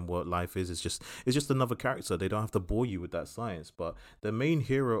AI and what life is. It's just another character. They don't have to bore you with that science. But the main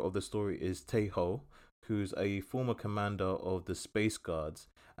hero of the story is Tae-ho, who's a former commander of the Space Guards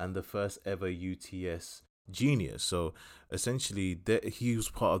and the first ever UTS genius. So essentially, he was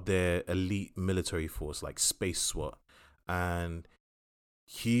part of their elite military force, like Space SWAT, and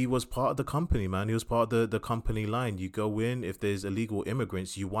he was part of the company, man. He was part of the company line. You go in, if there's illegal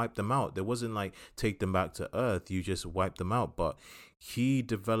immigrants, you wipe them out. There wasn't like take them back to Earth. You just wipe them out. But he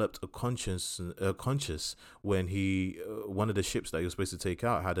developed a conscience when one of the ships that he was supposed to take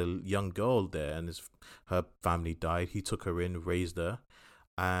out had a young girl there, and her family died. He took her in, raised her,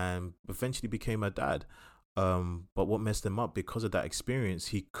 and eventually became her dad. But what messed him up, because of that experience,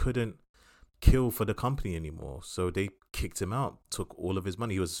 he couldn't kill for the company anymore, so they kicked him out, took all of his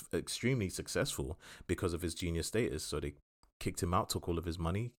money. He was extremely successful because of his genius status, so they kicked him out, took all of his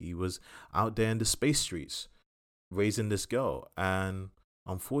money. He was out there in the space streets raising this girl, and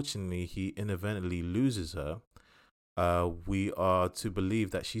unfortunately he inadvertently loses her. We are to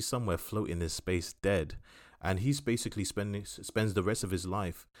believe that she's somewhere floating in space dead, and he's basically spends the rest of his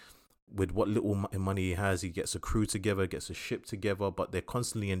life with what little money he has. He gets a crew together, gets a ship together, but they're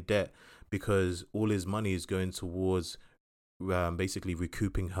constantly in debt because all his money is going towards basically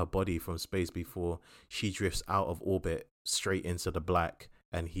recouping her body from space before she drifts out of orbit straight into the black,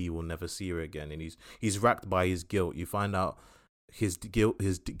 and he will never see her again. And he's racked by his guilt. You find out his guilt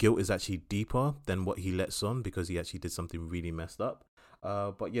is actually deeper than what he lets on, because he actually did something really messed up.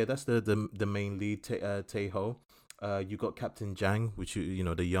 But yeah, that's the main lead, Tae-ho. You got Captain Jang, which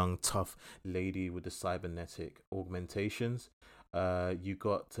the young tough lady with the cybernetic augmentations. You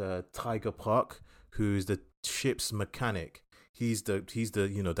got Tiger Park, who's the ship's mechanic. He's the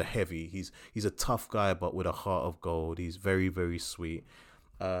the heavy. He's a tough guy, but with a heart of gold. He's very, very sweet.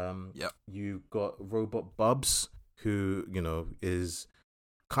 You got Robot Bubs, who is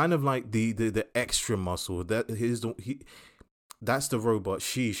kind of like the extra muscle. That's the robot.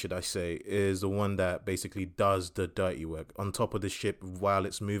 She, should I say, is the one that basically does the dirty work on top of the ship while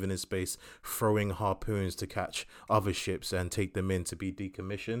it's moving in space, throwing harpoons to catch other ships and take them in to be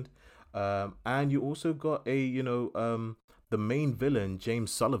decommissioned. And you also got the main villain,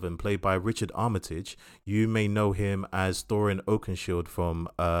 James Sullivan, played by Richard Armitage. You may know him as Thorin Oakenshield from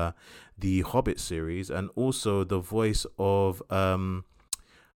the Hobbit series, and also the voice of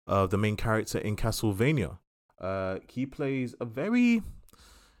the main character in Castlevania. He plays a very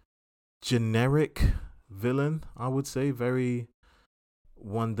generic villain, I would say, very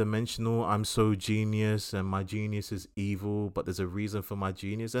one-dimensional. I'm so genius, and my genius is evil, but there's a reason for my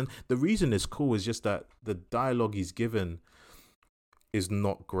genius. And the reason is cool is just that the dialogue he's given is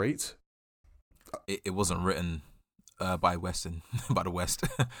not great. It wasn't written by Western, by the West.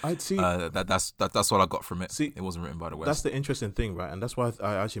 I'd see that's all I got from it. See, it wasn't written by the West. That's the interesting thing, right? And that's why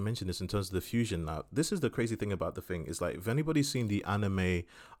I actually mentioned this in terms of the fusion. Now, this is the crazy thing about the thing. Is like, if anybody's seen the anime,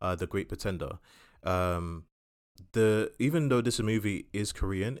 The Great Pretender, even though this movie is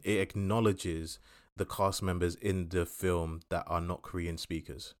Korean, it acknowledges the cast members in the film that are not Korean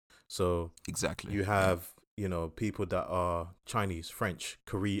speakers. So exactly, you have people that are Chinese, French,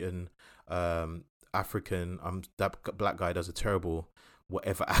 Korean, African. That black guy does a terrible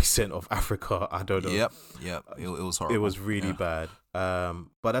whatever accent of Africa. I don't know. Yep. It was horrible. It was really bad.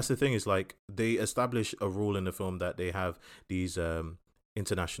 But that's the thing, is like they establish a rule in the film that they have these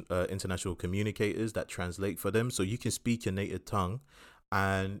international communicators that translate for them, so you can speak your native tongue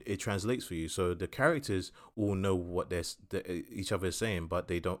and it translates for you. So the characters all know what each other is saying, but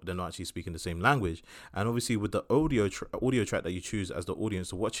they're not actually speaking the same language. And obviously with the audio track that you choose as the audience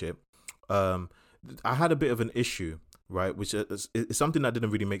to watch it, I had a bit of an issue, right, which is something that didn't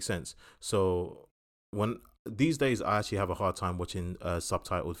really make sense. So these days I actually have a hard time watching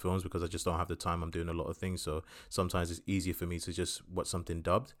subtitled films because I just don't have the time. I'm doing a lot of things, so sometimes it's easier for me to just watch something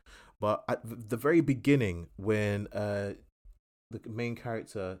dubbed. But at the very beginning, when the main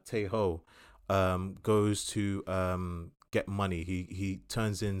character Tae-ho goes to get money, he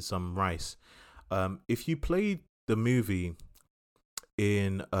turns in some rice. If you play the movie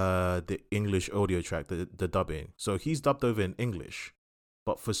in the English audio track, the dubbing, so he's dubbed over in English,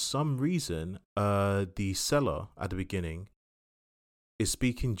 but for some reason the seller at the beginning is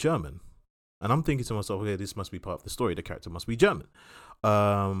speaking German, and I'm thinking to myself, okay, this must be part of the story, the character must be German,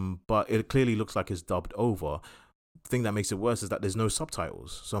 but it clearly looks like it's dubbed over. Thing that makes it worse is that there's no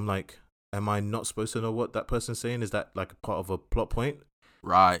subtitles, so I'm like, am I not supposed to know what that person's saying? Is that like a part of a plot point?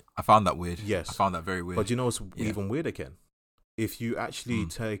 Right. I found that weird. Yes, I found that very weird. But you know what's even weirder, Ken? If you actually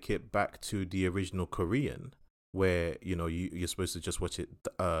take it back to the original Korean, where you're supposed to just watch it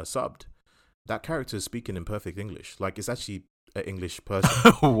subbed, that character is speaking in perfect English, like it's actually an English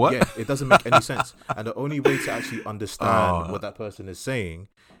person. What? Yeah, it doesn't make any sense. And the only way to actually understand what that person is saying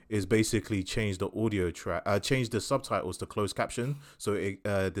is basically change the audio track, change the subtitles to closed caption, so it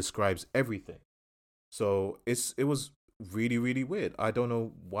describes everything. So it was really, really weird. I don't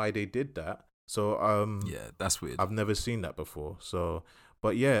know why they did that. So yeah, that's weird. I've never seen that before. So,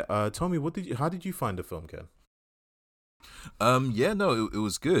 but yeah, tell me, how did you find the film, Ken? Yeah, no, it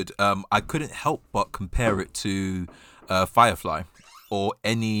was good. I couldn't help but compare it to Firefly, or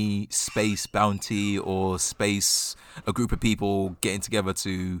any space bounty, or a group of people getting together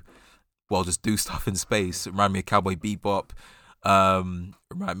to, well, just do stuff in space. It reminded me of Cowboy Bebop.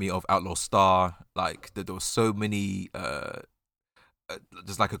 Reminded me of Outlaw Star. Like there were so many,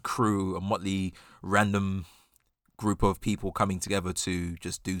 just like a crew, a motley, random group of people coming together to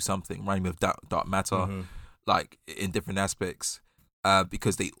just do something. Reminded me of Dark Matter, like in different aspects.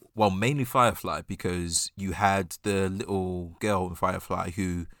 Because mainly Firefly, because you had the little girl in Firefly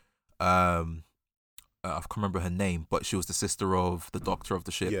who, I can't remember her name, but she was the sister of the doctor of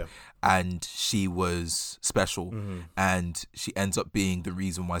the ship, and she was special, and she ends up being the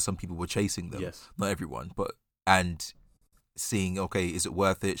reason why some people were chasing them. Yes. Not everyone, and seeing, okay, is it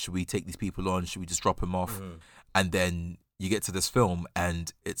worth it? Should we take these people on? Should we just drop them off? And then you get to this film,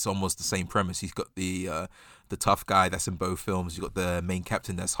 and it's almost the same premise. You've got the tough guy that's in both films. You got the main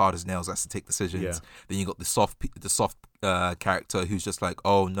captain that's hard as nails, has to take decisions. Yeah. Then you got the soft character who's just like,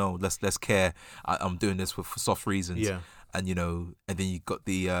 oh no, let's care. I'm doing this for soft reasons. Yeah. And and then you got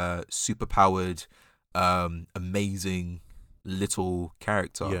the super powered, amazing little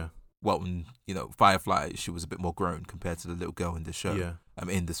character. Yeah. Well, Firefly, she was a bit more grown compared to the little girl in this show. Yeah.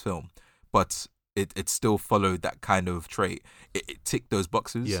 In this film, but it still followed that kind of trait. It ticked those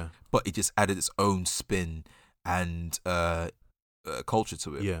boxes. Yeah. But it just added its own spin and culture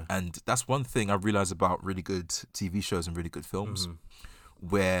to it. Yeah. And that's one thing I realized about really good TV shows and really good films,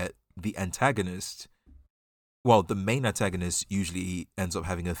 where the antagonist, the main antagonist usually ends up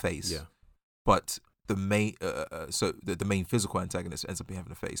having a face. Yeah. But the main, the main physical antagonist ends up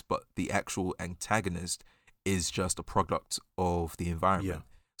having a face, but the actual antagonist is just a product of the environment. Yeah.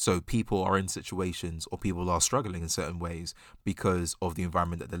 So people are in situations, or people are struggling in certain ways because of the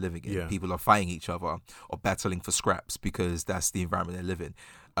environment that they're living in. Yeah. People are fighting each other or battling for scraps because that's the environment they live in.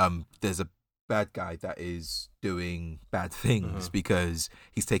 There's a bad guy that is doing bad things because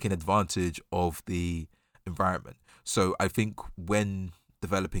he's taking advantage of the environment. So I think when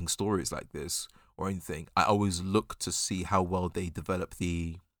developing stories like this or anything, I always look to see how well they develop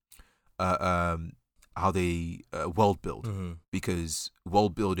the how they world build, because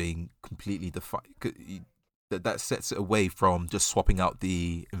world building completely that sets it away from just swapping out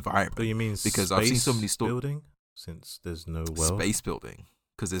the environment. But you mean because I've seen so many building, since there's no world? Space building,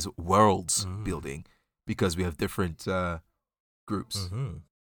 because there's worlds building, because we have different groups.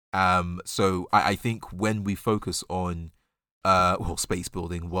 So I think when we focus on space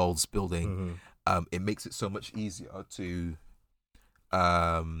building, worlds building, it makes it so much easier to what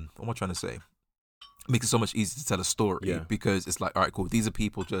am I trying to say? It makes it so much easier to tell a story, because it's like, all right, cool. These are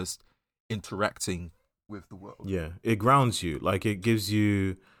people just interacting with the world. Yeah, it grounds you. Like, it gives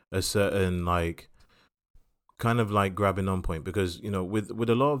you a certain, like, kind of like grabbing on point, because, you know, with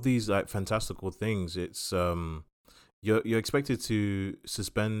a lot of these like fantastical things, it's you're expected to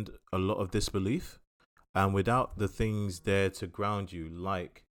suspend a lot of disbelief, and without the things there to ground you,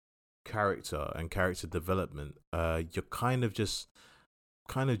 like character and character development, you're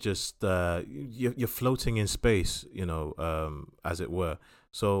you're floating in space, you know, as it were.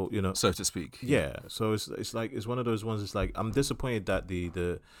 So, you know, So to speak. yeah. So it's like, it's one of those ones. It's like, I'm disappointed that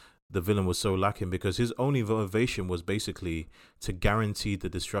the villain was so lacking, because his only motivation was basically to guarantee the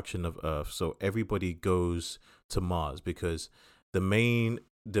destruction of Earth, so everybody goes to Mars, because the main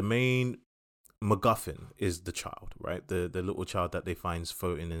MacGuffin is the child, right? The little child that they find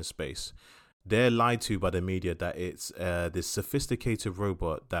floating in space. They're lied to by the media that it's this sophisticated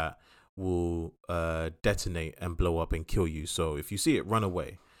robot that will detonate and blow up and kill you. So if you see it, run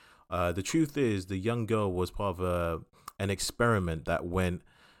away. The truth is, the young girl was part of an experiment that went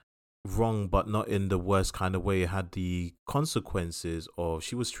wrong, but not in the worst kind of way. It had the consequences of,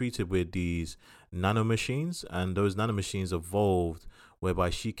 she was treated with these nanomachines, and those nanomachines evolved whereby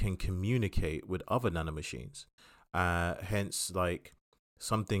she can communicate with other nanomachines. Hence, like,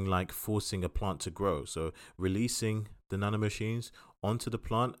 something like forcing a plant to grow. So releasing the nanomachines onto the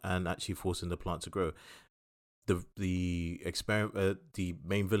plant and actually forcing the plant to grow. The experiment, the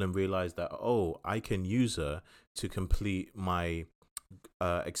main villain realized that, oh, I can use her to complete my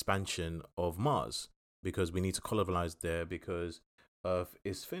expansion of Mars, because we need to colonize there, because Earth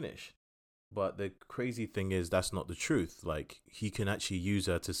is finished. But the crazy thing is, that's not the truth. Like, he can actually use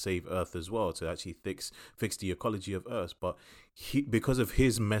her to save Earth as well, to actually fix the ecology of Earth. But because of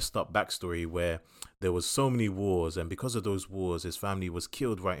his messed up backstory, where there was so many wars, and because of those wars, his family was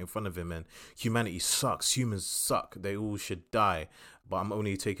killed right in front of him, and humanity sucks. Humans suck. They all should die. But I'm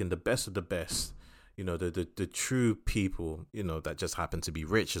only taking the best of the best. You know, the true people, you know, that just happen to be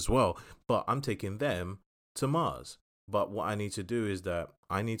rich as well. But I'm taking them to Mars. But what I need to do is that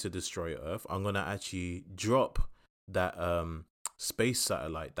I need to destroy Earth. I'm going to actually drop that space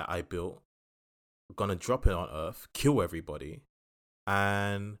satellite that I built. I'm going to drop it on Earth, kill everybody,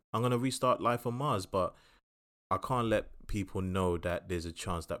 and I'm going to restart life on Mars. But I can't let people know that there's a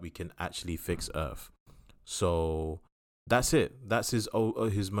chance that we can actually fix Earth. So that's it. That's his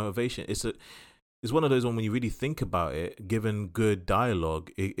motivation. It's one of those when you really think about it, given good dialogue,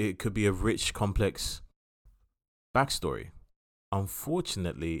 it could be a rich, complex backstory.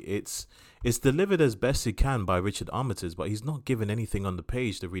 Unfortunately, it's delivered as best it can by Richard Armitage, but he's not given anything on the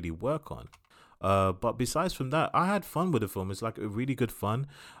page to really work on. But besides from that, I had fun with the film. It's like a really good fun.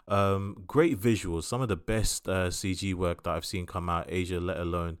 Great visuals, some of the best CG work that I've seen come out Asia, let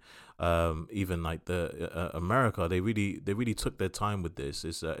alone even like the America. They really took their time with this.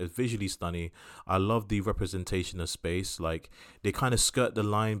 It's visually stunning. I love the representation of space. Like, they kind of skirt the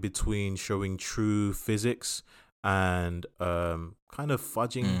line between showing true physics and kind of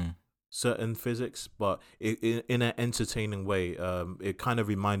fudging certain physics, but in an entertaining way. It kind of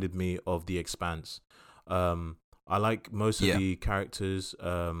reminded me of The Expanse. I like most of the characters,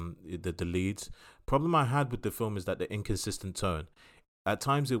 the leads. Problem I had with the film is that the inconsistent tone. At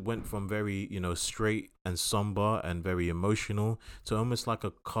times it went from very, you know, straight and somber and very emotional to almost like a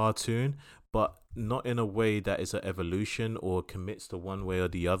cartoon, but not in a way that is an evolution or commits to one way or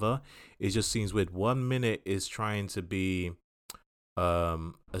the other. It just seems weird. 1 minute is trying to be a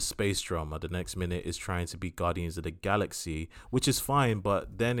space drama, the next minute is trying to be Guardians of the Galaxy, which is fine,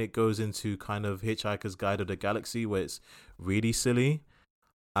 but then it goes into kind of Hitchhiker's Guide of the Galaxy, where it's really silly.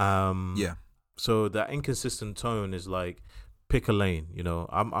 So that inconsistent tone is like, pick a lane, you know.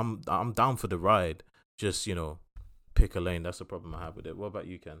 I'm down for the ride, just, you know, pick a lane. That's the problem I have with it. What about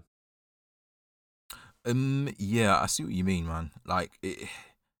you, Ken? Yeah, I see what you mean, man. Like,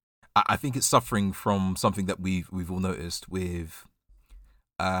 I think it's suffering from something that we've all noticed with,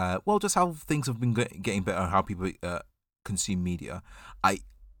 just how things have been getting better, how people consume media. I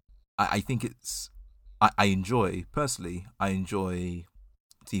think I enjoy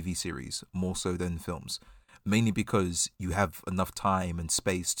TV series more so than films, mainly because you have enough time and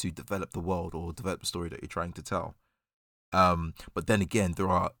space to develop the world or develop the story that you're trying to tell. But then again, there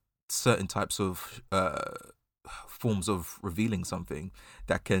are certain types of forms of revealing something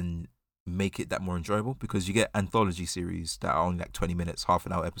that can make it that more enjoyable, because you get anthology series that are only like 20 minutes, half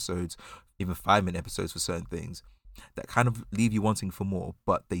an hour episodes, even 5-minute episodes for certain things that kind of leave you wanting for more,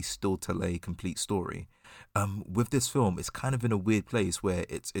 but they still tell a complete story. With this film, it's kind of in a weird place where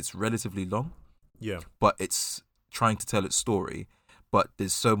it's relatively long, but it's trying to tell its story, but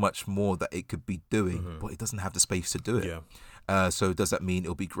there's so much more that it could be doing, but it doesn't have the space to do it. So does that mean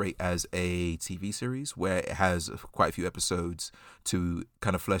it'll be great as a TV series where it has quite a few episodes to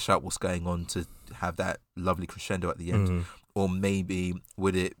kind of flesh out what's going on to have that lovely crescendo at the end? Mm-hmm. Or maybe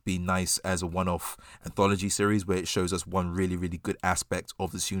would it be nice as a one-off anthology series where it shows us one really, really good aspect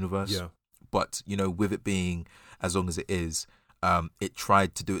of this universe? Yeah. But, with it being as long as it is, it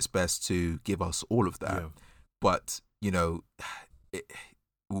tried to do its best to give us all of that. Yeah. But, it,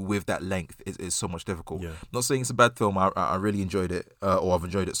 with that length, it's so much difficult. Yeah. Not saying it's a bad film. I really enjoyed it, or I've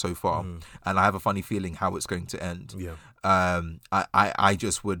enjoyed it so far. And I have a funny feeling how it's going to end. Yeah. I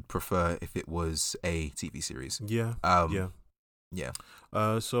just would prefer if it was a TV series. Yeah. Yeah.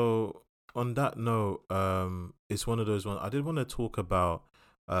 So on that note, it's one of those ones. I did want to talk about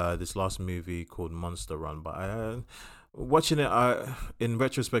this last movie called Monster Run, but watching it, in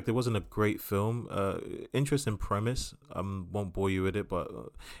retrospect, it wasn't a great film. Interesting premise. Won't bore you with it, but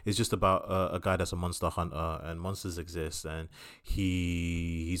it's just about a guy that's a monster hunter, and monsters exist, and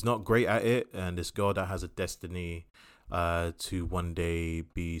he's not great at it. And this girl that has a destiny to one day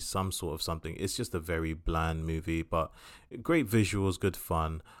be some sort of something. It's just a very bland movie, but great visuals, good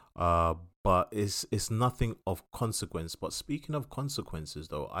fun. But it's nothing of consequence. But speaking of consequences,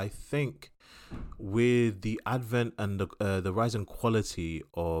 though, I think with the advent and the rising quality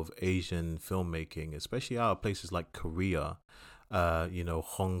of Asian filmmaking, especially out of places like Korea,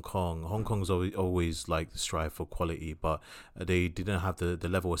 Hong Kong. Hong Kong's always like strive for quality, but they didn't have the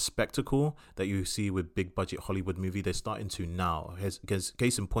level of spectacle that you see with big budget Hollywood movie. They're starting to now.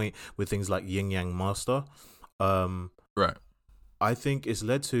 Case in point with things like Yin Yang Master. Right. I think it's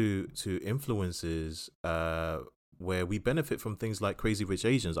led to influences where we benefit from things like Crazy Rich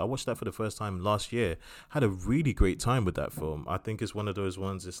Asians. I watched that for the first time last year. Had a really great time with that film. I think it's one of those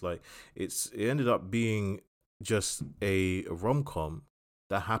ones. It's like it ended up being just a rom-com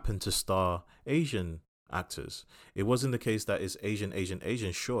that happened to star Asian actors. It wasn't the case that it's Asian.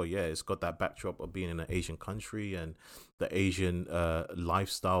 Sure, yeah, it's got that backdrop of being in an Asian country and the Asian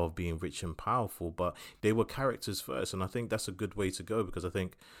lifestyle of being rich and powerful, but they were characters first, and I think that's a good way to go, because I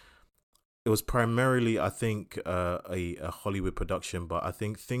think it was primarily, a Hollywood production, but I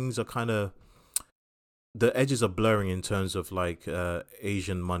think things are kind of, the edges are blurring in terms of like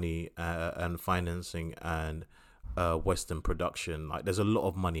Asian money and financing and Western production. Like there's a lot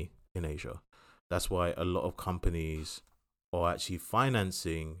of money in Asia. That's why a lot of companies are actually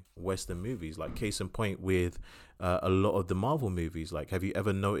financing Western movies. Like case in point with a lot of the Marvel movies. Like, have you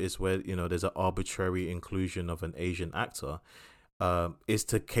ever noticed where there's an arbitrary inclusion of an Asian actor? Is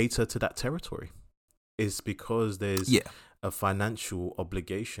to cater to that territory. It's because there's a financial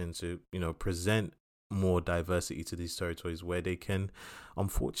obligation to present more diversity to these territories where they can,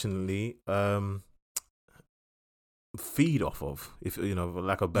 unfortunately, feed off of, if for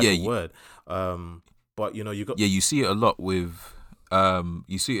lack of a better word. But you got you see it a lot with a lot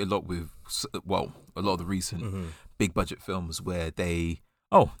of the recent big budget films where they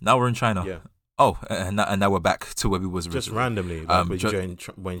now we're in China. And now we're back to where we was originally. Just randomly, like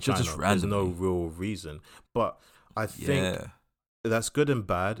when China. Just randomly. There's no real reason, but I think that's good and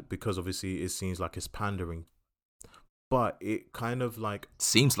bad, because obviously it seems like it's pandering, but it kind of like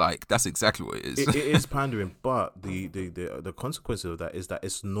seems like that's exactly what it is. It is pandering, but the consequence of that is that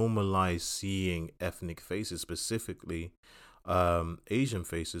it's normalized seeing ethnic faces, specifically Asian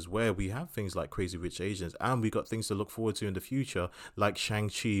faces, where we have things like Crazy Rich Asians, and we got things to look forward to in the future, like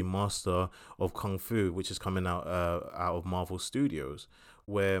Shang-Chi, Master of Kung Fu, which is coming out of Marvel Studios,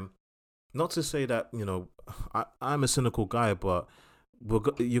 where, not to say that I'm a cynical guy, but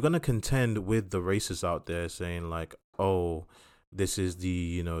you're gonna contend with the racists out there saying like, oh, this is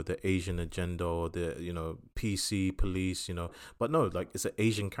the the Asian agenda, or the PC police, but no, like it's an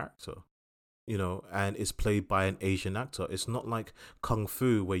Asian character, and it's played by an Asian actor. It's not like Kung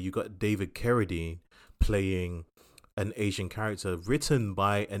Fu where you got David Carradine playing an Asian character written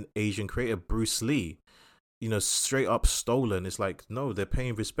by an Asian creator, Bruce Lee, straight up stolen. It's like, no, they're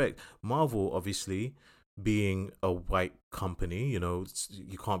paying respect. Marvel, obviously, being a white company, you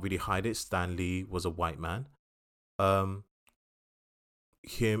can't really hide it. Stan Lee was a white man. They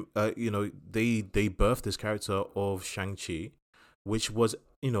birthed this character of Shang-Chi, which was,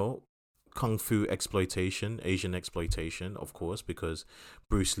 Kung Fu exploitation, Asian exploitation, of course, because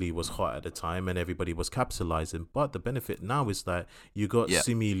Bruce Lee was hot at the time and everybody was capitalizing. But the benefit now is that you got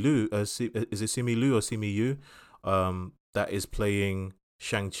Simu Liu, is it Simu Liu or Simu Yu, that is playing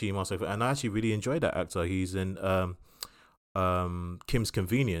Shang-Chi Master. And I actually really enjoyed that actor. He's in Kim's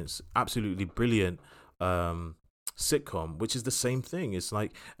Convenience, absolutely brilliant sitcom, which is the same thing. It's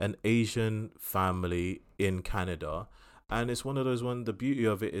like an Asian family in Canada, and it's one of those the beauty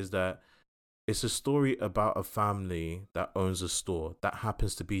of it is that it's a story about a family that owns a store that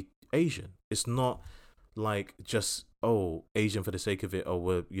happens to be Asian. It's not like just, oh, Asian for the sake of it, or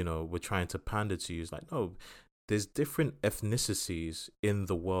we're trying to pander to you. It's like, no, there's different ethnicities in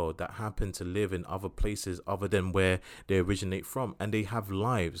the world that happen to live in other places other than where they originate from, and they have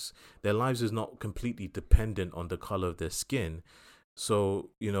lives. Their lives is not completely dependent on the color of their skin.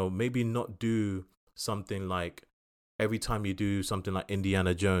 So, maybe not do something like, every time you do something like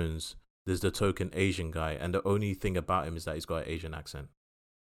Indiana Jones, there's the token Asian guy, and the only thing about him is that he's got an Asian accent.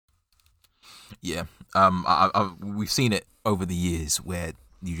 Yeah, we've seen it over the years where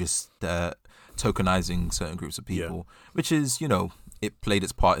you just tokenizing certain groups of people, which is, it played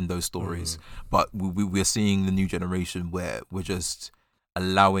its part in those stories. But we're seeing the new generation where we're just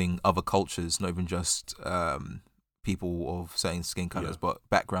allowing other cultures, not even just people of certain skin colors, but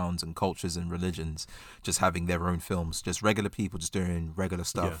backgrounds and cultures and religions, just having their own films. Just regular people just doing regular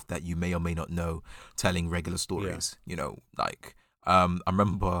stuff that you may or may not know, telling regular stories. I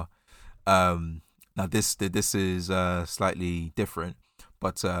remember. Now this is slightly different,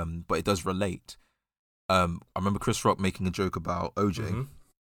 but it does relate. I remember Chris Rock making a joke about OJ,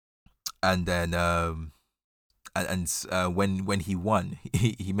 and then when he won,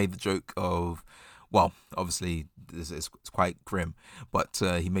 he made the joke of, well, obviously it's quite grim, but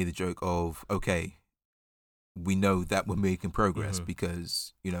he made the joke of, okay, we know that we're making progress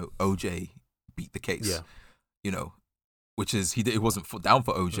because OJ beat the case, which is it wasn't down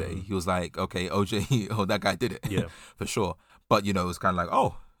for OJ. He was like, okay, OJ, oh, that guy did it, for sure. But it's kind of like,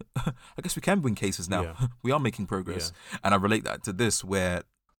 oh, I guess we can win cases now. Yeah. We are making progress, and I relate that to this, where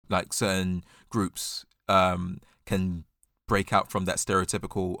like certain groups can break out from that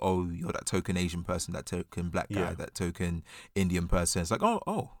stereotypical, oh, you're that token Asian person, that token black guy, that token Indian person. It's like,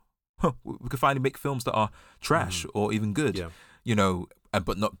 we can finally make films that are trash or even good,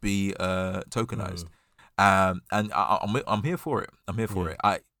 but not be tokenized. And I'm here for it.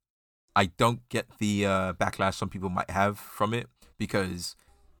 it. I don't get the backlash some people might have from it, because,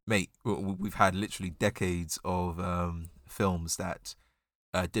 mate, we've had literally decades of films that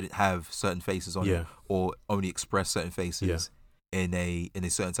didn't have certain faces on it, or only express certain faces in a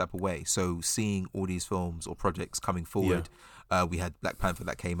certain type of way. So seeing all these films or projects coming forward, we had Black Panther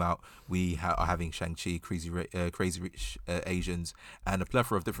that came out. We are having Shang-Chi, Crazy Rich Asians, and a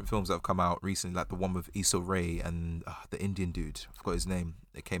plethora of different films that have come out recently, like the one with Issa Rae and the Indian dude. I forgot his name.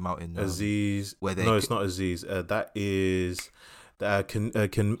 It came out in Aziz. No, it's not Aziz. That is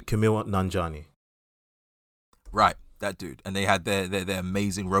Camille Nanjiani. Right. That dude. And they had their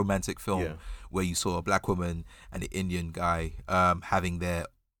amazing romantic film where you saw a black woman and an Indian guy having their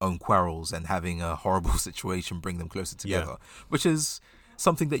own quarrels and having a horrible situation bring them closer together, which is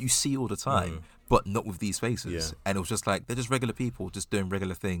something that you see all the time, but not with these faces. And it was just like, they're just regular people just doing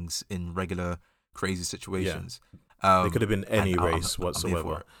regular things in regular crazy situations. They could have been any race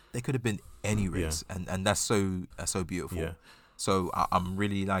whatsoever. They could have been any race, and that's so beautiful. So I'm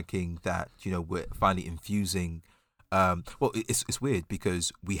really liking that, we're finally infusing. Well, it's weird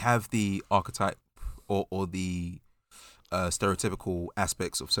because we have the archetype or the stereotypical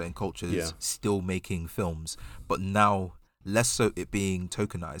aspects of certain cultures still making films, but now less so it being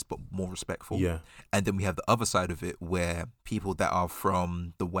tokenized, but more respectful. And then we have the other side of it, where people that are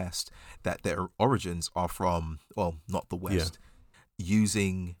from the West, that their origins are from, well, not the West,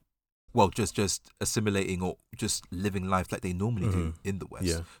 using, well, just assimilating or just living life like they normally do in the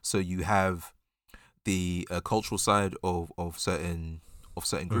West. So you have the cultural side of certain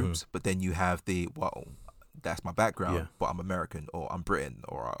groups, but then you have the, well, that's my background, but I'm American, or I'm Britain,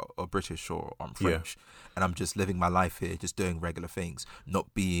 or British, or I'm French, and I'm just living my life here, just doing regular things,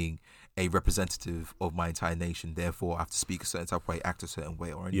 not being a representative of my entire nation. Therefore, I have to speak a certain type of way, act a certain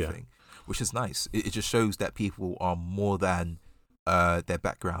way, or anything, which is nice. It just shows that people are more than their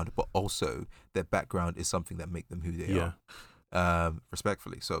background, but also their background is something that make them who they are.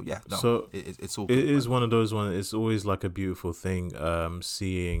 Respectfully. So it's all good. It is one of those ones. It's always like a beautiful thing,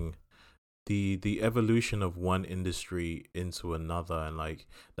 seeing the evolution of one industry into another, and like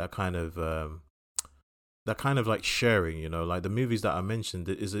that kind of like sharing, like the movies that I mentioned.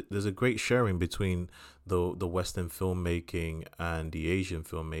 There's a great sharing between the Western filmmaking and the Asian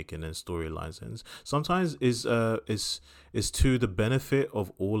filmmaking and storylines, and sometimes is to the benefit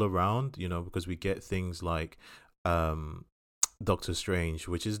of all around, because we get things like Doctor Strange,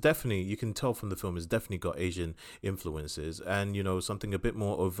 which is definitely, you can tell from the film, has definitely got Asian influences, and something a bit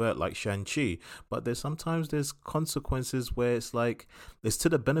more overt like Shang-Chi. But there's consequences where it's like, it's to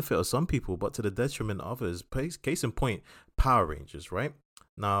the benefit of some people but to the detriment of others. Case in point, Power Rangers, right?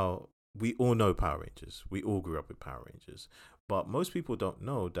 Now, we all know Power Rangers. We all grew up with Power Rangers. But most people don't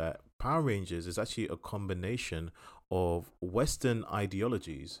know that Power Rangers is actually a combination of Western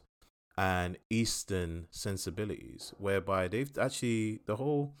ideologies and Eastern sensibilities, whereby they've actually, the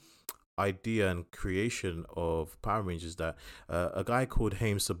whole idea and creation of Power Rangers, that a guy called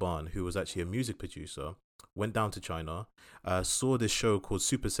Haim Saban, who was actually a music producer, went down to China, saw this show called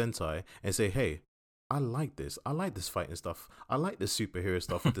Super Sentai, and say, hey, I like this fighting stuff, I like this superhero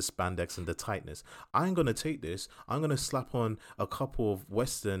stuff with the spandex and the tightness. I'm gonna take this, I'm gonna slap on a couple of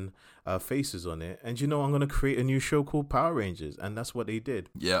Western faces on it, and I'm gonna create a new show called Power Rangers. And that's what they did.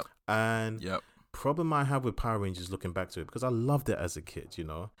 Yeah. And Yep. problem I have with Power Rangers, looking back to it, because I loved it as a kid,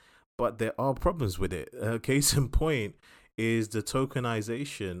 but there are problems with it. Case in point is the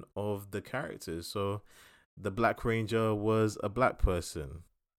tokenization of the characters. So the Black Ranger was a black person,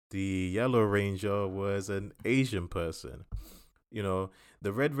 the Yellow Ranger was an Asian person, the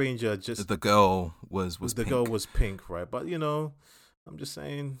Red Ranger, just the girl was the pink. girl was pink, right? But I'm just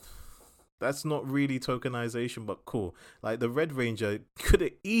saying, that's not really tokenization, but cool. Like, the Red Ranger could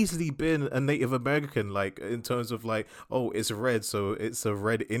have easily been a Native American, like, in terms of, like, oh, it's red, so it's a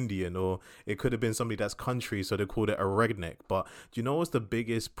red Indian, or it could have been somebody that's country, so they called it a redneck. But do you know what's the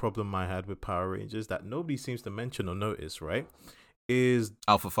biggest problem I had with Power Rangers that nobody seems to mention or notice, right? Is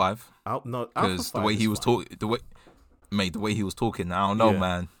Alpha 5. Because the way he was talking, the way he was talking, I don't know,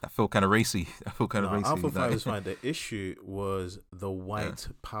 man. I feel kind of racy. Alpha 5 is fine. The issue was the White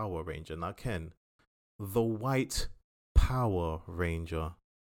Power Ranger. Now, Ken, the White Power Ranger.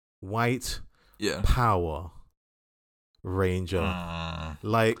 White Power Ranger.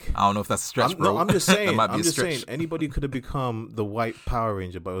 Like, I don't know if that's a stretch, bro. No, I'm just saying. I'm just saying, anybody could have become the White Power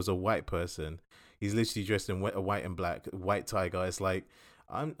Ranger, but it was a white person. He's literally dressed in white and black, white tiger. It's like,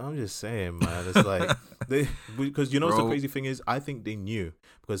 I'm just saying, man. It's like, because what's the crazy thing is, I think they knew,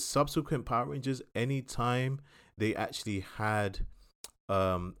 because subsequent Power Rangers, anytime they actually had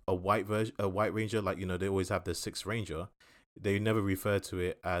a white ranger, like, they always have the Sixth Ranger, they never referred to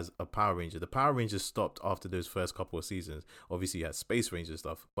it as a Power Ranger. The Power Rangers stopped after those first couple of seasons. Obviously, you had Space Ranger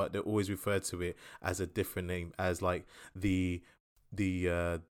stuff, but they always referred to it as a different name, as like the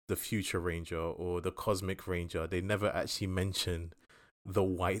Future Ranger or the Cosmic Ranger. They never actually mentioned the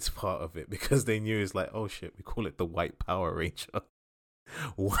white part of it, because they knew it's like, oh shit, we call it the White Power Ranger.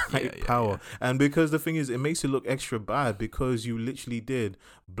 White power. And because the thing is, it makes it look extra bad, because you literally did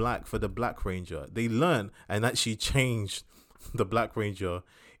black for the Black Ranger. They learned and actually changed the Black Ranger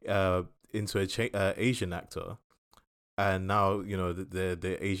into a Asian actor, and now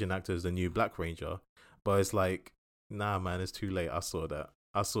the Asian actor is the new Black Ranger. But it's like, nah, man, it's too late.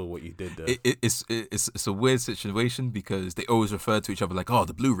 I saw what you did there. It's a weird situation, because they always refer to each other like, oh,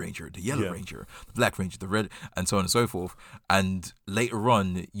 the Blue Ranger, the Yellow Ranger, the Black Ranger, the Red, and so on and so forth. And later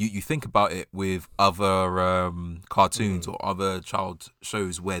on, you think about it with other cartoons or other child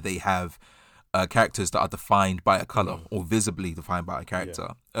shows where they have characters that are defined by a color or visibly defined by a character,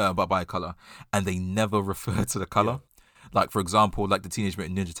 but by a color, and they never refer to the color. Like, for example, like the Teenage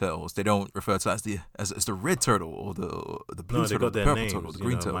Mutant Ninja Turtles, they don't refer to it as the red turtle or the blue turtle, the purple turtle, the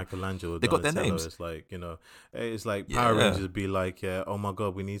green turtle. Michelangelo, they got their names. It's like Power Rangers be like, oh my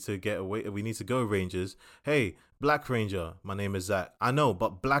god, we need to get away, we need to go, Rangers. Hey, Black Ranger, my name is Zach. I know,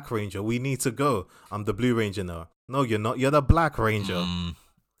 but Black Ranger, we need to go. I'm the Blue Ranger now. No, you're not. You're the Black Ranger.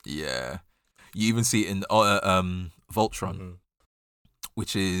 Yeah, you even see it in Voltron,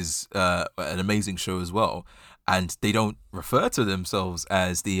 which is an amazing show as well. And they don't refer to themselves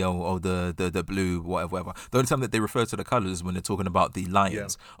as the blue, whatever. The only time that they refer to the colors is when they're talking about the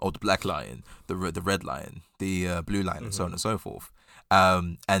lions, or the black lion, the red lion, the blue lion, and so on and so forth.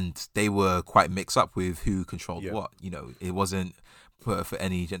 And they were quite mixed up with who controlled what. It wasn't for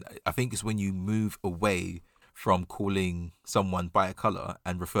any. I think it's when you move away from calling someone by a color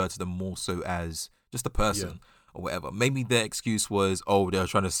and refer to them more so as just a person or whatever. Maybe their excuse was, oh, they're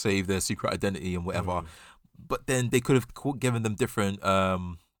trying to save their secret identity and whatever. But then they could have given them different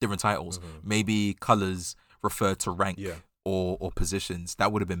titles. Maybe colors referred to rank or positions.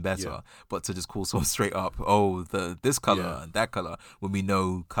 That would have been better. But to just call someone straight up, oh, this color and that color, when we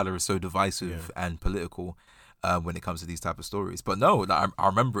know color is so divisive and political when it comes to these type of stories. But no, I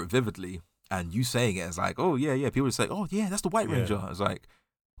remember it vividly. And you saying it, it's like, oh, yeah. People would say, oh, yeah, that's the White Ranger. I was like,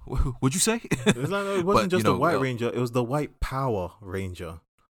 what'd you say? It's like, no, it wasn't just the White Ranger. It was the White Power Ranger.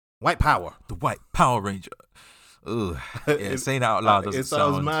 White Power. The White Power Ranger. Ugh. Yeah, saying that out loud doesn't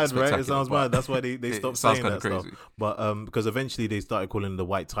sound mad, right? It sounds mad. That's why they stopped saying that crazy stuff. But because eventually they started calling the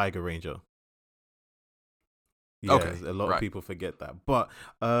White Tiger Ranger. Yeah, a lot of people forget that. But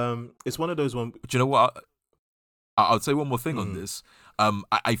it's one of those ones. Do you know what? I'll say one more thing on this.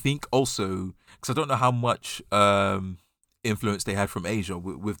 I think also, because I don't know how much influence they had from Asia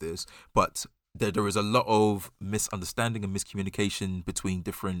with this, but there is a lot of misunderstanding and miscommunication between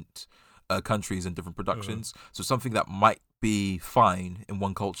different countries and different productions. So something that might be fine in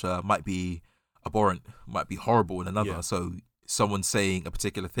one culture might be abhorrent, might be horrible in another. Yeah. So someone saying a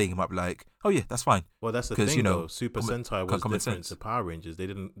particular thing might be like, oh yeah, that's fine. Well, that's the 'Cause, thing, you know, though. Super common- Sentai was common different sense. to Power Rangers.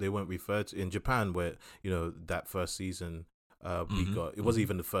 They weren't referred to in Japan, where that first season we got. It wasn't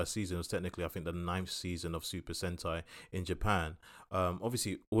even the first season. It was technically, I think, the 9th season of Super Sentai in Japan.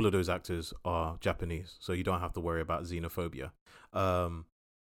 Obviously, all of those actors are Japanese, so you don't have to worry about xenophobia. And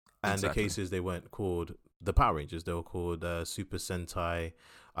Exactly. the cases, they weren't called the Power Rangers. They were called Super Sentai.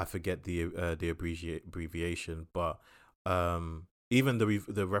 I forget the abbreviation, but even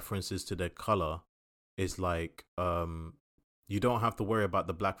the references to their color is like you don't have to worry about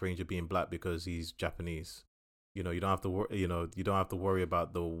the Black Ranger being black because he's Japanese. You don't have to you don't have to worry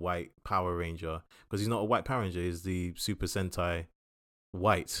about the white Power Ranger because he's not a white Power Ranger. He's the Super Sentai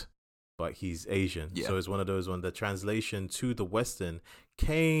white, but he's Asian. Yeah. So it's one of those when the translation to the Western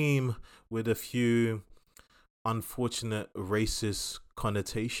came with a few unfortunate racist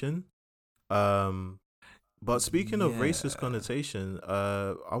connotation. But speaking of racist connotation,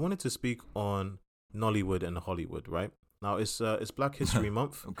 I wanted to speak on Nollywood and Hollywood, right? Now it's Black History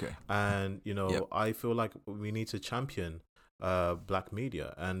Month. Okay. And I feel like we need to champion black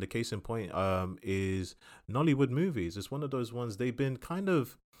media, and the case in point is Nollywood movies. It's one of those ones, they've been kind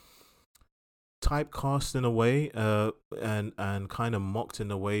of typecast in a way, and kind of mocked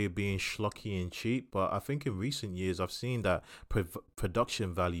in a way, being schlocky and cheap. But I think in recent years I've seen that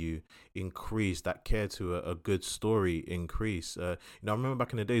production value increase, that care to a good story increase. I remember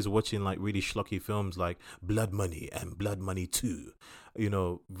back in the days watching like really schlocky films like Blood Money and Blood Money 2,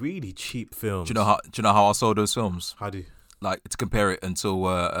 really cheap films. Do you know how I saw those films? How do you... Like, to compare it until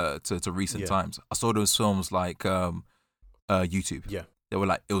to recent times, I saw those films like YouTube. Yeah. They were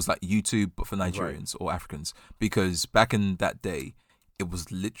like, it was like YouTube but for Nigerians or Africans, because back in that day, it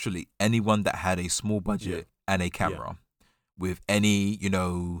was literally anyone that had a small budget and a camera with any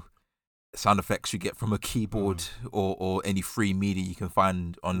sound effects you get from a keyboard or any free media you can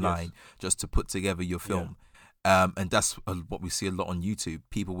find online just to put together your film. And that's what we see a lot on YouTube.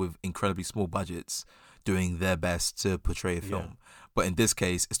 People with incredibly small budgets doing their best to portray a film. But in this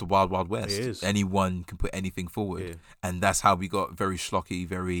case, it's the Wild Wild West. It is. Anyone can put anything forward. And that's how we got very schlocky,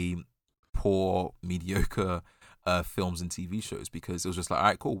 very poor, mediocre films and TV shows, because it was just like, all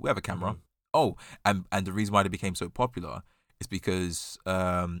right, cool, we have a camera. Oh, and the reason why they became so popular is because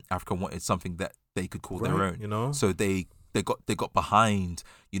Africa wanted something that they could call their own. So they got behind,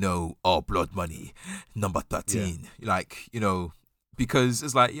 Blood Money, number 13. Because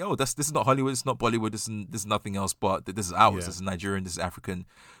it's like, this is not Hollywood, it's not Bollywood, this is nothing else, but this is ours. This is Nigerian, this is African.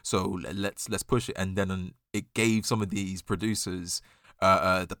 So let's push it. And then it gave some of these producers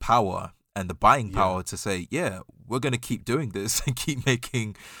the power and the buying power to say, we're going to keep doing this and keep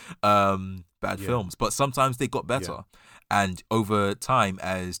making bad films. But sometimes they got better. And over time,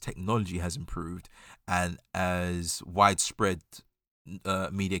 as technology has improved and as widespread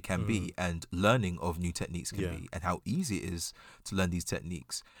media can be, and learning of new techniques can be, and how easy it is to learn these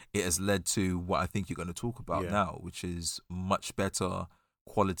techniques, it has led to what I think you're going to talk about now, which is much better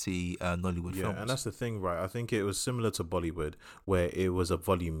quality Nollywood films. And that's the thing, right? I think it was similar to Bollywood, where it was a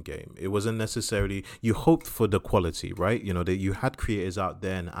volume game. It wasn't necessarily, you hoped for the quality, right? That you had creators out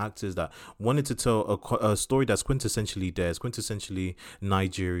there and actors that wanted to tell a story that's quintessentially theirs, quintessentially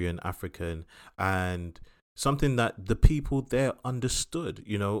Nigerian, African, and something that the people there understood.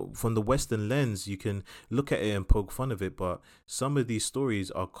 From the Western lens, you can look at it and poke fun of it, but some of these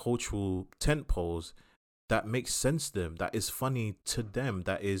stories are cultural tentpoles that makes sense to them, that is funny to them,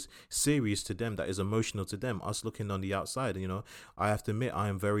 that is serious to them, that is emotional to them. Us looking on the outside, I have to admit I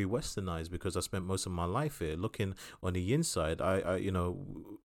am very westernized because I spent most of my life here. Looking on the inside, I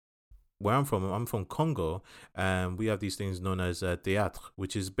where I'm from Congo, and we have these things known as théâtre,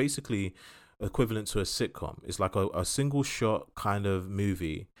 which is basically equivalent to a sitcom. It's like a single shot kind of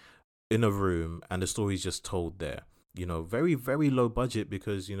movie in a room, and the story's just told there. Very, very low budget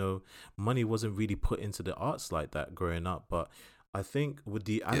because, money wasn't really put into the arts like that growing up. But I think with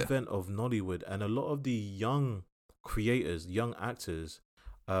the advent of Nollywood and a lot of the young creators, young actors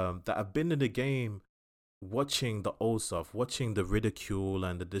that have been in the game, watching the old stuff, watching the ridicule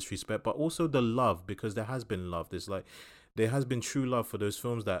and the disrespect, but also the love, because there has been love. There has been true love for those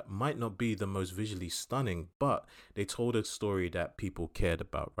films that might not be the most visually stunning, but they told a story that people cared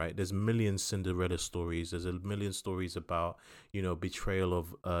about, right? There's a million Cinderella stories. There's a million stories about, betrayal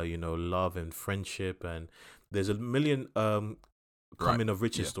of, love and friendship. And there's a million coming of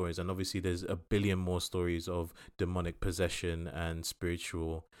riches Yeah. stories, and obviously there's a billion more stories of demonic possession and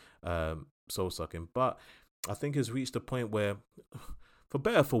spiritual soul sucking. But I think it's reached a point where, for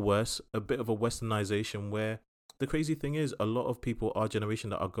better or for worse, a bit of a westernization, where the crazy thing is a lot of people our generation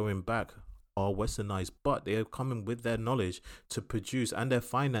that are going back are westernized, but they are coming with their knowledge to produce, and their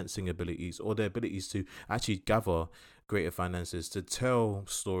financing abilities, or their abilities to actually gather greater finances to tell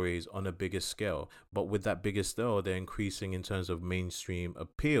stories on a bigger scale. But with that bigger scale, they're increasing in terms of mainstream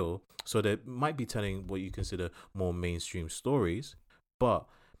appeal, so they might be telling what you consider more mainstream stories, but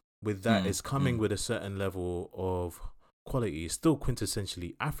with that, it's coming with a certain level of quality. It's still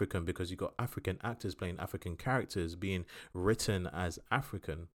quintessentially African, because you got African actors playing African characters, being written as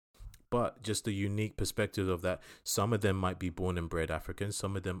African. But just the unique perspective of that, some of them might be born and bred Africans,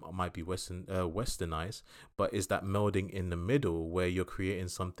 some of them might be westernized, but is that melding in the middle where you're creating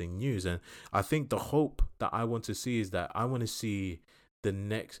something new? And I think the hope that I want to see is that I want to see the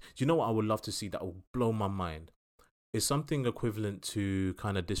next. Do you know what I would love to see that will blow my mind? Is something equivalent to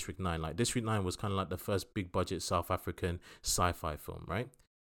kind of District 9. Like District 9 was kind of like the first big budget South African sci-fi film, right?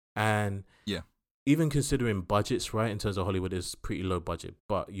 And Yeah. even considering budgets, right, in terms of Hollywood, is pretty low budget,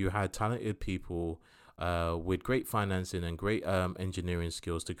 but you had talented people with great financing and great engineering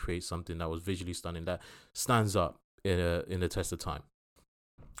skills to create something that was visually stunning, that stands up in the test of time.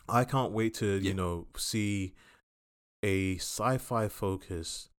 I can't wait to see a sci-fi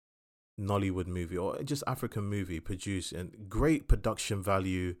focused Nollywood movie, or just African movie, produced, and great production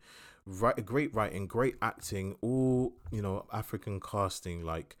value, great writing, great acting, all African casting,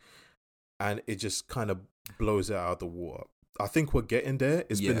 like. And it just kind of blows it out of the water. I think we're getting there.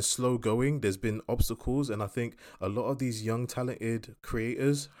 It's been slow going. There's been obstacles, and I think a lot of these young, talented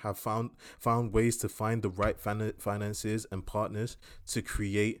creators have found ways to find the right finances and partners to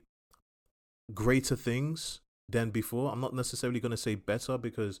create greater things than before. I'm not necessarily going to say better,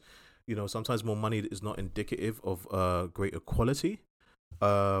 because sometimes more money is not indicative of greater quality,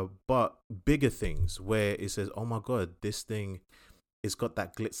 but bigger things where it says, oh my God, this thing, it's got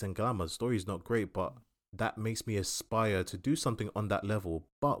that glitz and glamour. The story's not great, but that makes me aspire to do something on that level,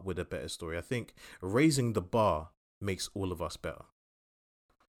 but with a better story. I think raising the bar makes all of us better.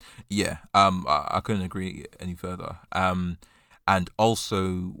 Yeah, I couldn't agree any further. And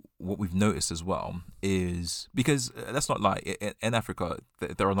also what we've noticed as well is, because let's not lie, in Africa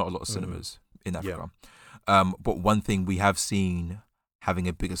there are not a lot of cinemas in Africa. But one thing we have seen having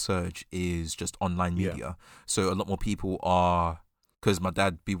a bigger surge is just online media. So a lot more people are. Because my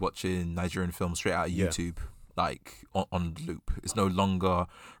dad be watching Nigerian films straight out of YouTube, like on loop. It's no longer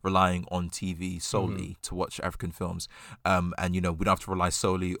relying on TV solely to watch African films. And, we don't have to rely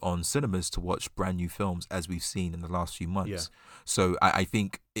solely on cinemas to watch brand new films, as we've seen in the last few months. Yeah. So I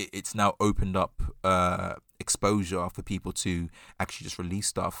think it's now opened up exposure for people to actually just release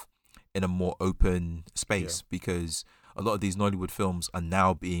stuff in a more open space, because a lot of these Nollywood films are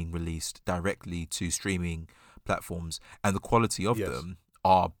now being released directly to streaming platforms, and the quality of them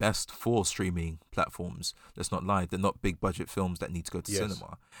are best for streaming platforms. Let's not lie, they're not big budget films that need to go to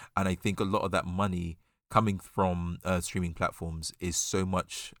cinema. And I think a lot of that money coming from streaming platforms is so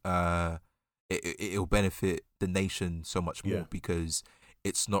much it'll benefit the nation so much more, because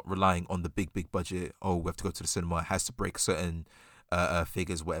it's not relying on the big budget. Oh, we have to go to the cinema, it has to break certain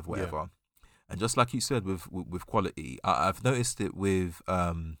figures, whatever. And just like you said with quality, I've noticed it with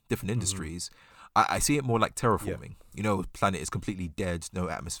different industries. I see it more like terraforming. Planet is completely dead, no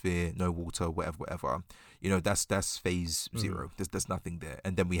atmosphere, no water, whatever. That's phase 0. There's nothing there.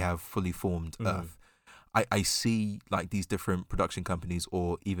 And then we have fully formed Earth. I see like these different production companies,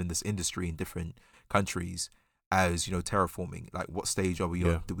 or even this industry in different countries, as terraforming. Like, what stage are we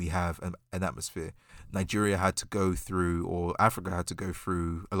on? Do we have an atmosphere? Nigeria had to go through, or Africa had to go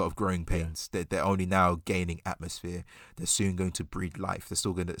through, a lot of growing pains. They're only now gaining atmosphere. They're soon going to breed life. They're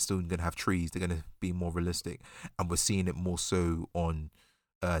still gonna have trees. They're gonna be more realistic, and we're seeing it more so on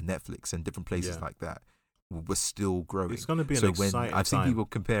Netflix and different places like that. We're still growing. It's going to be an exciting time. I've seen people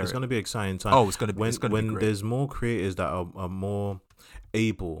compare. It's going to be an exciting time. Oh, it's going to be when great. There's more creators that are more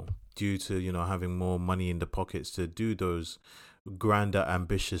able, due to having more money in the pockets, to do those grander,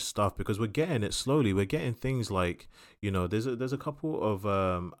 ambitious stuff, because we're getting it slowly. We're getting things like there's a couple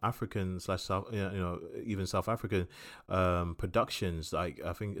of African / South even South African productions. Like,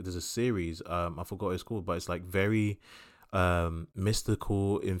 I think there's a series, I forgot what it's called, but it's like very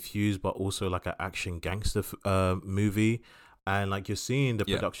mystical infused, but also like an action gangster movie. And like, you're seeing the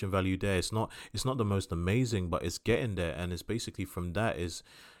production value there. It's not the most amazing, but it's getting there. And it's basically from that is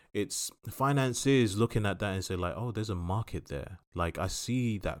it's financiers looking at that and say like, oh, there's a market there. Like I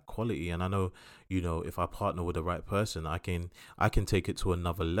see that quality, and I know, if I partner with the right person, I can take it to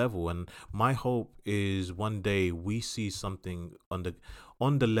another level. And my hope is one day we see something on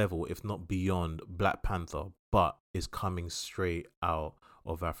the level, if not beyond, Black Panther, but is coming straight out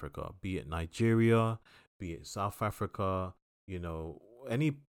of Africa, be it Nigeria, be it South Africa,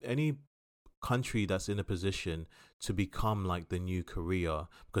 any country that's in a position to become like the new Korea,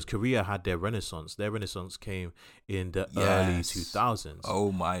 because Korea had their renaissance. Their renaissance came in the early 2000s.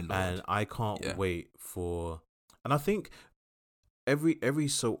 Oh my lord! And I can't wait for. And I think every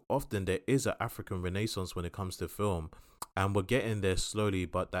so often there is an African renaissance when it comes to film, and we're getting there slowly.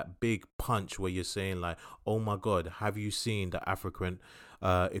 But that big punch where you're saying like, oh my god, have you seen the African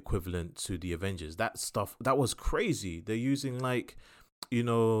equivalent to the Avengers? That stuff, that was crazy. They're using like,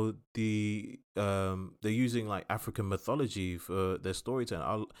 they're using like African mythology for their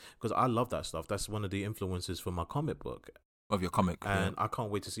storytelling, because I love that stuff. That's one of the influences for my comic book. Of your comic. And I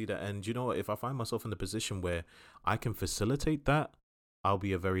can't wait to see that. And you know what, if I find myself in the position where I can facilitate that, I'll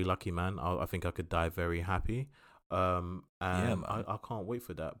be a very lucky man. I think I could die very happy. I can't wait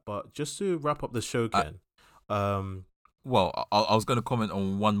for that. But just to wrap up the show, Ken, well, I was going to comment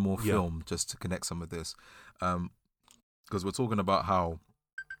on one more film just to connect some of this, because we're talking about how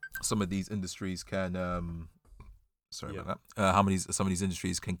some of these industries can, about that, how some of these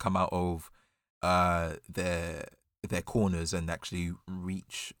industries can come out of their corners and actually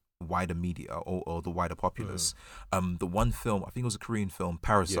reach wider media or the wider populace. The one film, I think it was a Korean film,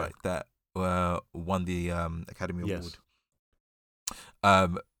 Parasite, that won the Academy Award.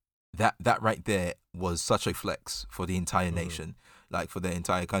 That right there was such a flex for the entire nation, like for the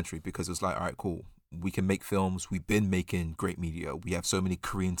entire country, because it was like, all right, cool, we can make films. We've been making great media. We have so many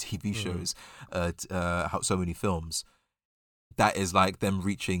Korean TV shows, so many films. That is like them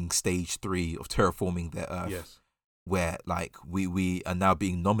reaching stage 3 of terraforming their earth, where like we are now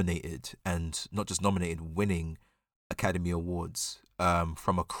being nominated, and not just nominated, winning Academy Awards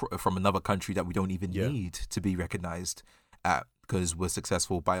from another country that we don't even need to be recognized at, because we're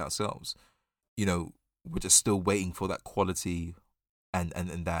successful by ourselves. We're just still waiting for that quality and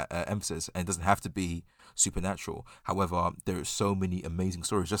that emphasis, and it doesn't have to be supernatural. However, there are so many amazing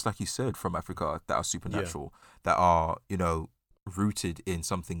stories, just like you said, from Africa that are supernatural, that are rooted in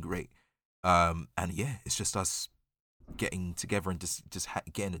something great. It's just us getting together and just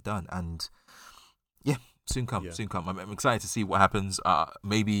getting it done. And soon come. I'm excited to see what happens.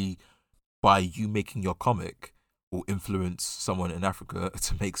 Maybe by you making your comic will influence someone in Africa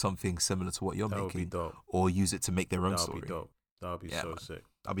to make something similar to what you're making, or use it to make their own story. Be dope. That would be so sick.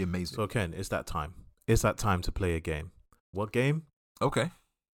 That'd be amazing. So Ken, it's that time. It's that time to play a game. What game? Okay.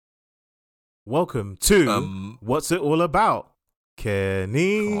 Welcome to What's It All About,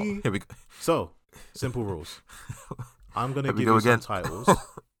 Kenny. Here we go. So, simple rules. I'm going to give you some titles.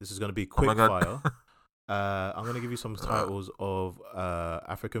 This is going to be quick fire. I'm going to give you some titles of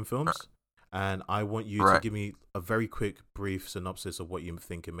African films, and I want you to give me a very quick, brief synopsis of what you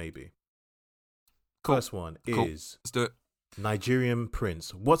think it may be. Cool. First one is Let's do it. Nigerian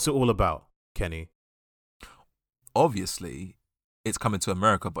Prince. What's it all about, Kenny? Obviously, it's coming to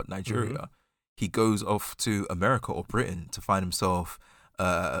America, but Nigeria. He goes off to America or Britain to find himself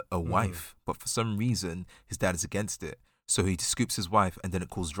a wife, but for some reason his dad is against it. So he scoops his wife, and then it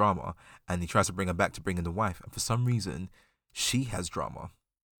causes drama, and he tries to bring her back to bring in the wife, and for some reason she has drama,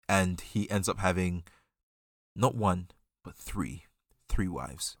 and he ends up having not one but three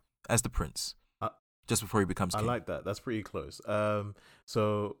wives as the prince. Just before he becomes king. I like that. That's pretty close.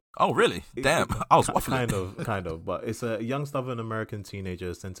 So. Oh, really? Damn. I was waffling. Kind of. But it's a young stubborn American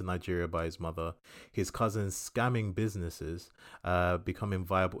teenager sent to Nigeria by his mother. His cousins scamming businesses, becoming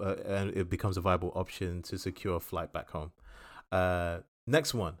viable, and it becomes a viable option to secure a flight back home.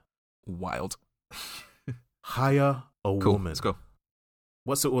 Next one. Wild. Hire a woman. Let's go.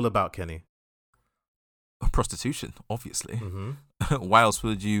 What's it all about, Kenny? Prostitution, obviously. Why else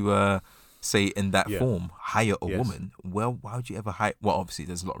would you say in that form, hire a woman? Well, why would you ever hire? Well, obviously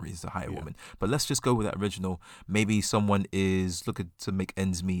there's a lot of reasons to hire a woman, but let's just go with that original. Maybe someone is looking to make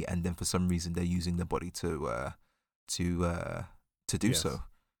ends meet, and then for some reason they're using their body to do so.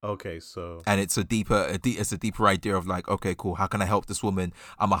 Okay, so and it's a deeper idea of like, okay, cool, how can I help this woman?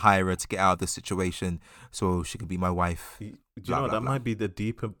 I'm a hire her to get out of this situation so she can be my wife. Do you know that might be the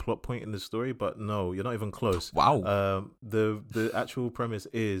deeper plot point in the story, but no, you're not even close. Wow. The actual premise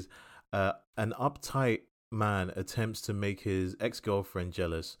is an uptight man attempts to make his ex-girlfriend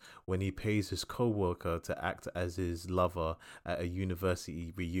jealous when he pays his co-worker to act as his lover at a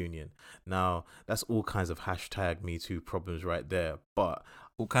university reunion. Now, that's all kinds of #MeToo problems right there. But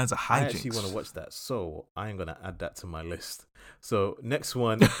all kinds of I actually want hijinks. to watch that, so I am gonna add that to my list. So next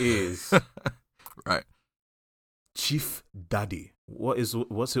one is Right. Chief Daddy. What's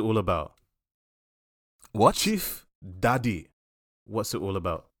it all about? What? Chief Daddy. What's it all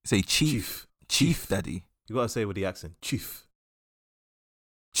about? Say chief. Chief Daddy. You gotta say it with the accent. Chief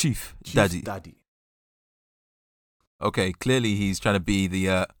Chief Daddy. Daddy. Okay, clearly he's trying to be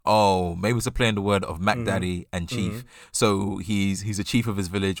the maybe it's a play on the word of Mac Daddy and Chief. So he's a chief of his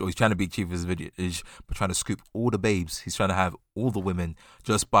village, or he's trying to be chief of his village, but trying to scoop all the babes. He's trying to have all the women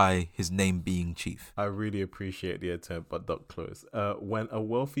just by his name being Chief. I really appreciate the attempt, but not close. When a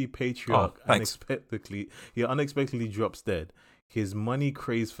wealthy patriarch unexpectedly drops dead, his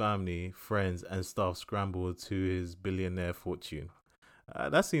money-crazed family, friends, and staff scramble to his billionaire fortune.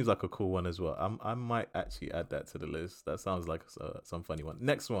 That seems like a cool one as well. I might actually add that to the list. That sounds like some funny one.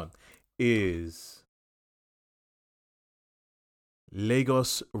 Next one is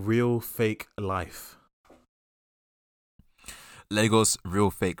Lagos Real Fake Life. Lagos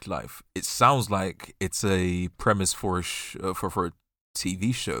Real Fake Life. It sounds like it's a premise for a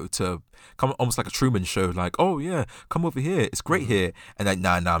TV show, to come almost like a Truman Show, like, oh yeah, come over here, it's great here, and like,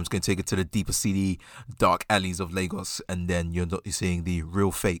 nah, I'm just gonna take it to the deeper, seedy, dark alleys of Lagos, and then you're seeing the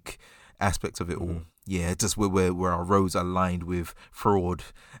real fake aspect of it all. Yeah, just where our roads are lined with fraud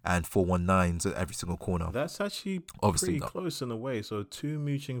and 419s at every single corner. That's actually Obviously pretty close in a way. So two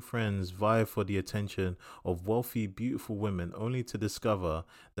mooching friends vie for the attention of wealthy, beautiful women, only to discover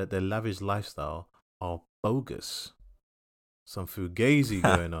that their lavish lifestyle are bogus. Some fugazi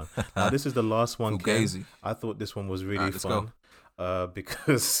going on. Now, this is the last one. Fugazi. Ken. I thought this one was really fun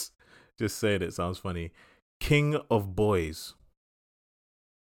because just saying it sounds funny. King of Boys.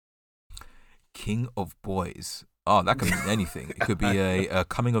 King of Boys. Oh, that could mean anything. It could be a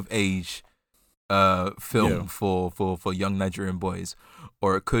coming of age film for young Nigerian boys,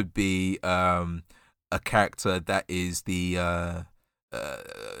 or it could be a character that is the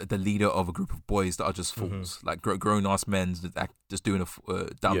leader of a group of boys that are just fools, like grown ass men that just doing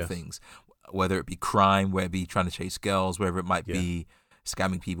dumb things, whether it be crime, whether it be trying to chase girls, whether it might be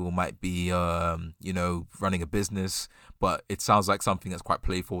scamming people, might be running a business. But it sounds like something that's quite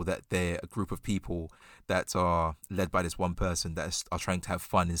playful, that they're a group of people that are led by this one person that are trying to have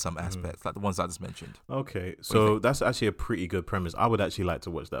fun in some aspects, like the ones I just mentioned. Okay, so that's actually a pretty good premise. I would actually like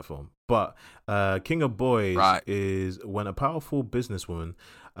to watch that film. But King of Boys is when a powerful businesswoman,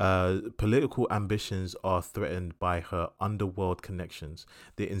 political ambitions are threatened by her underworld connections.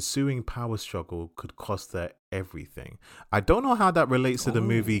 The ensuing power struggle could cost her everything. I don't know how that relates to the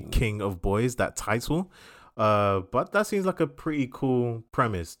movie King of Boys, that title. But that seems like a pretty cool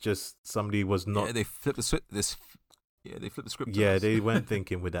premise. Just somebody was not. Yeah, they flipped the script. They flipped the script. Yeah, they weren't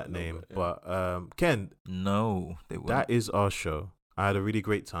thinking with that name. But Ken, no, they weren't. That is our show. I had a really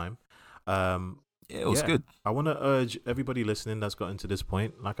great time. It was good. I want to urge everybody listening that's gotten to this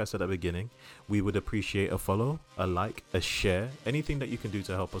point, like I said at the beginning, we would appreciate a follow, a like, a share, anything that you can do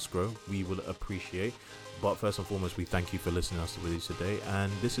to help us grow. We will appreciate. But first and foremost, we thank you for listening to us today.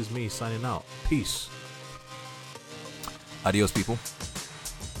 And this is me signing out. Peace. Adios, people.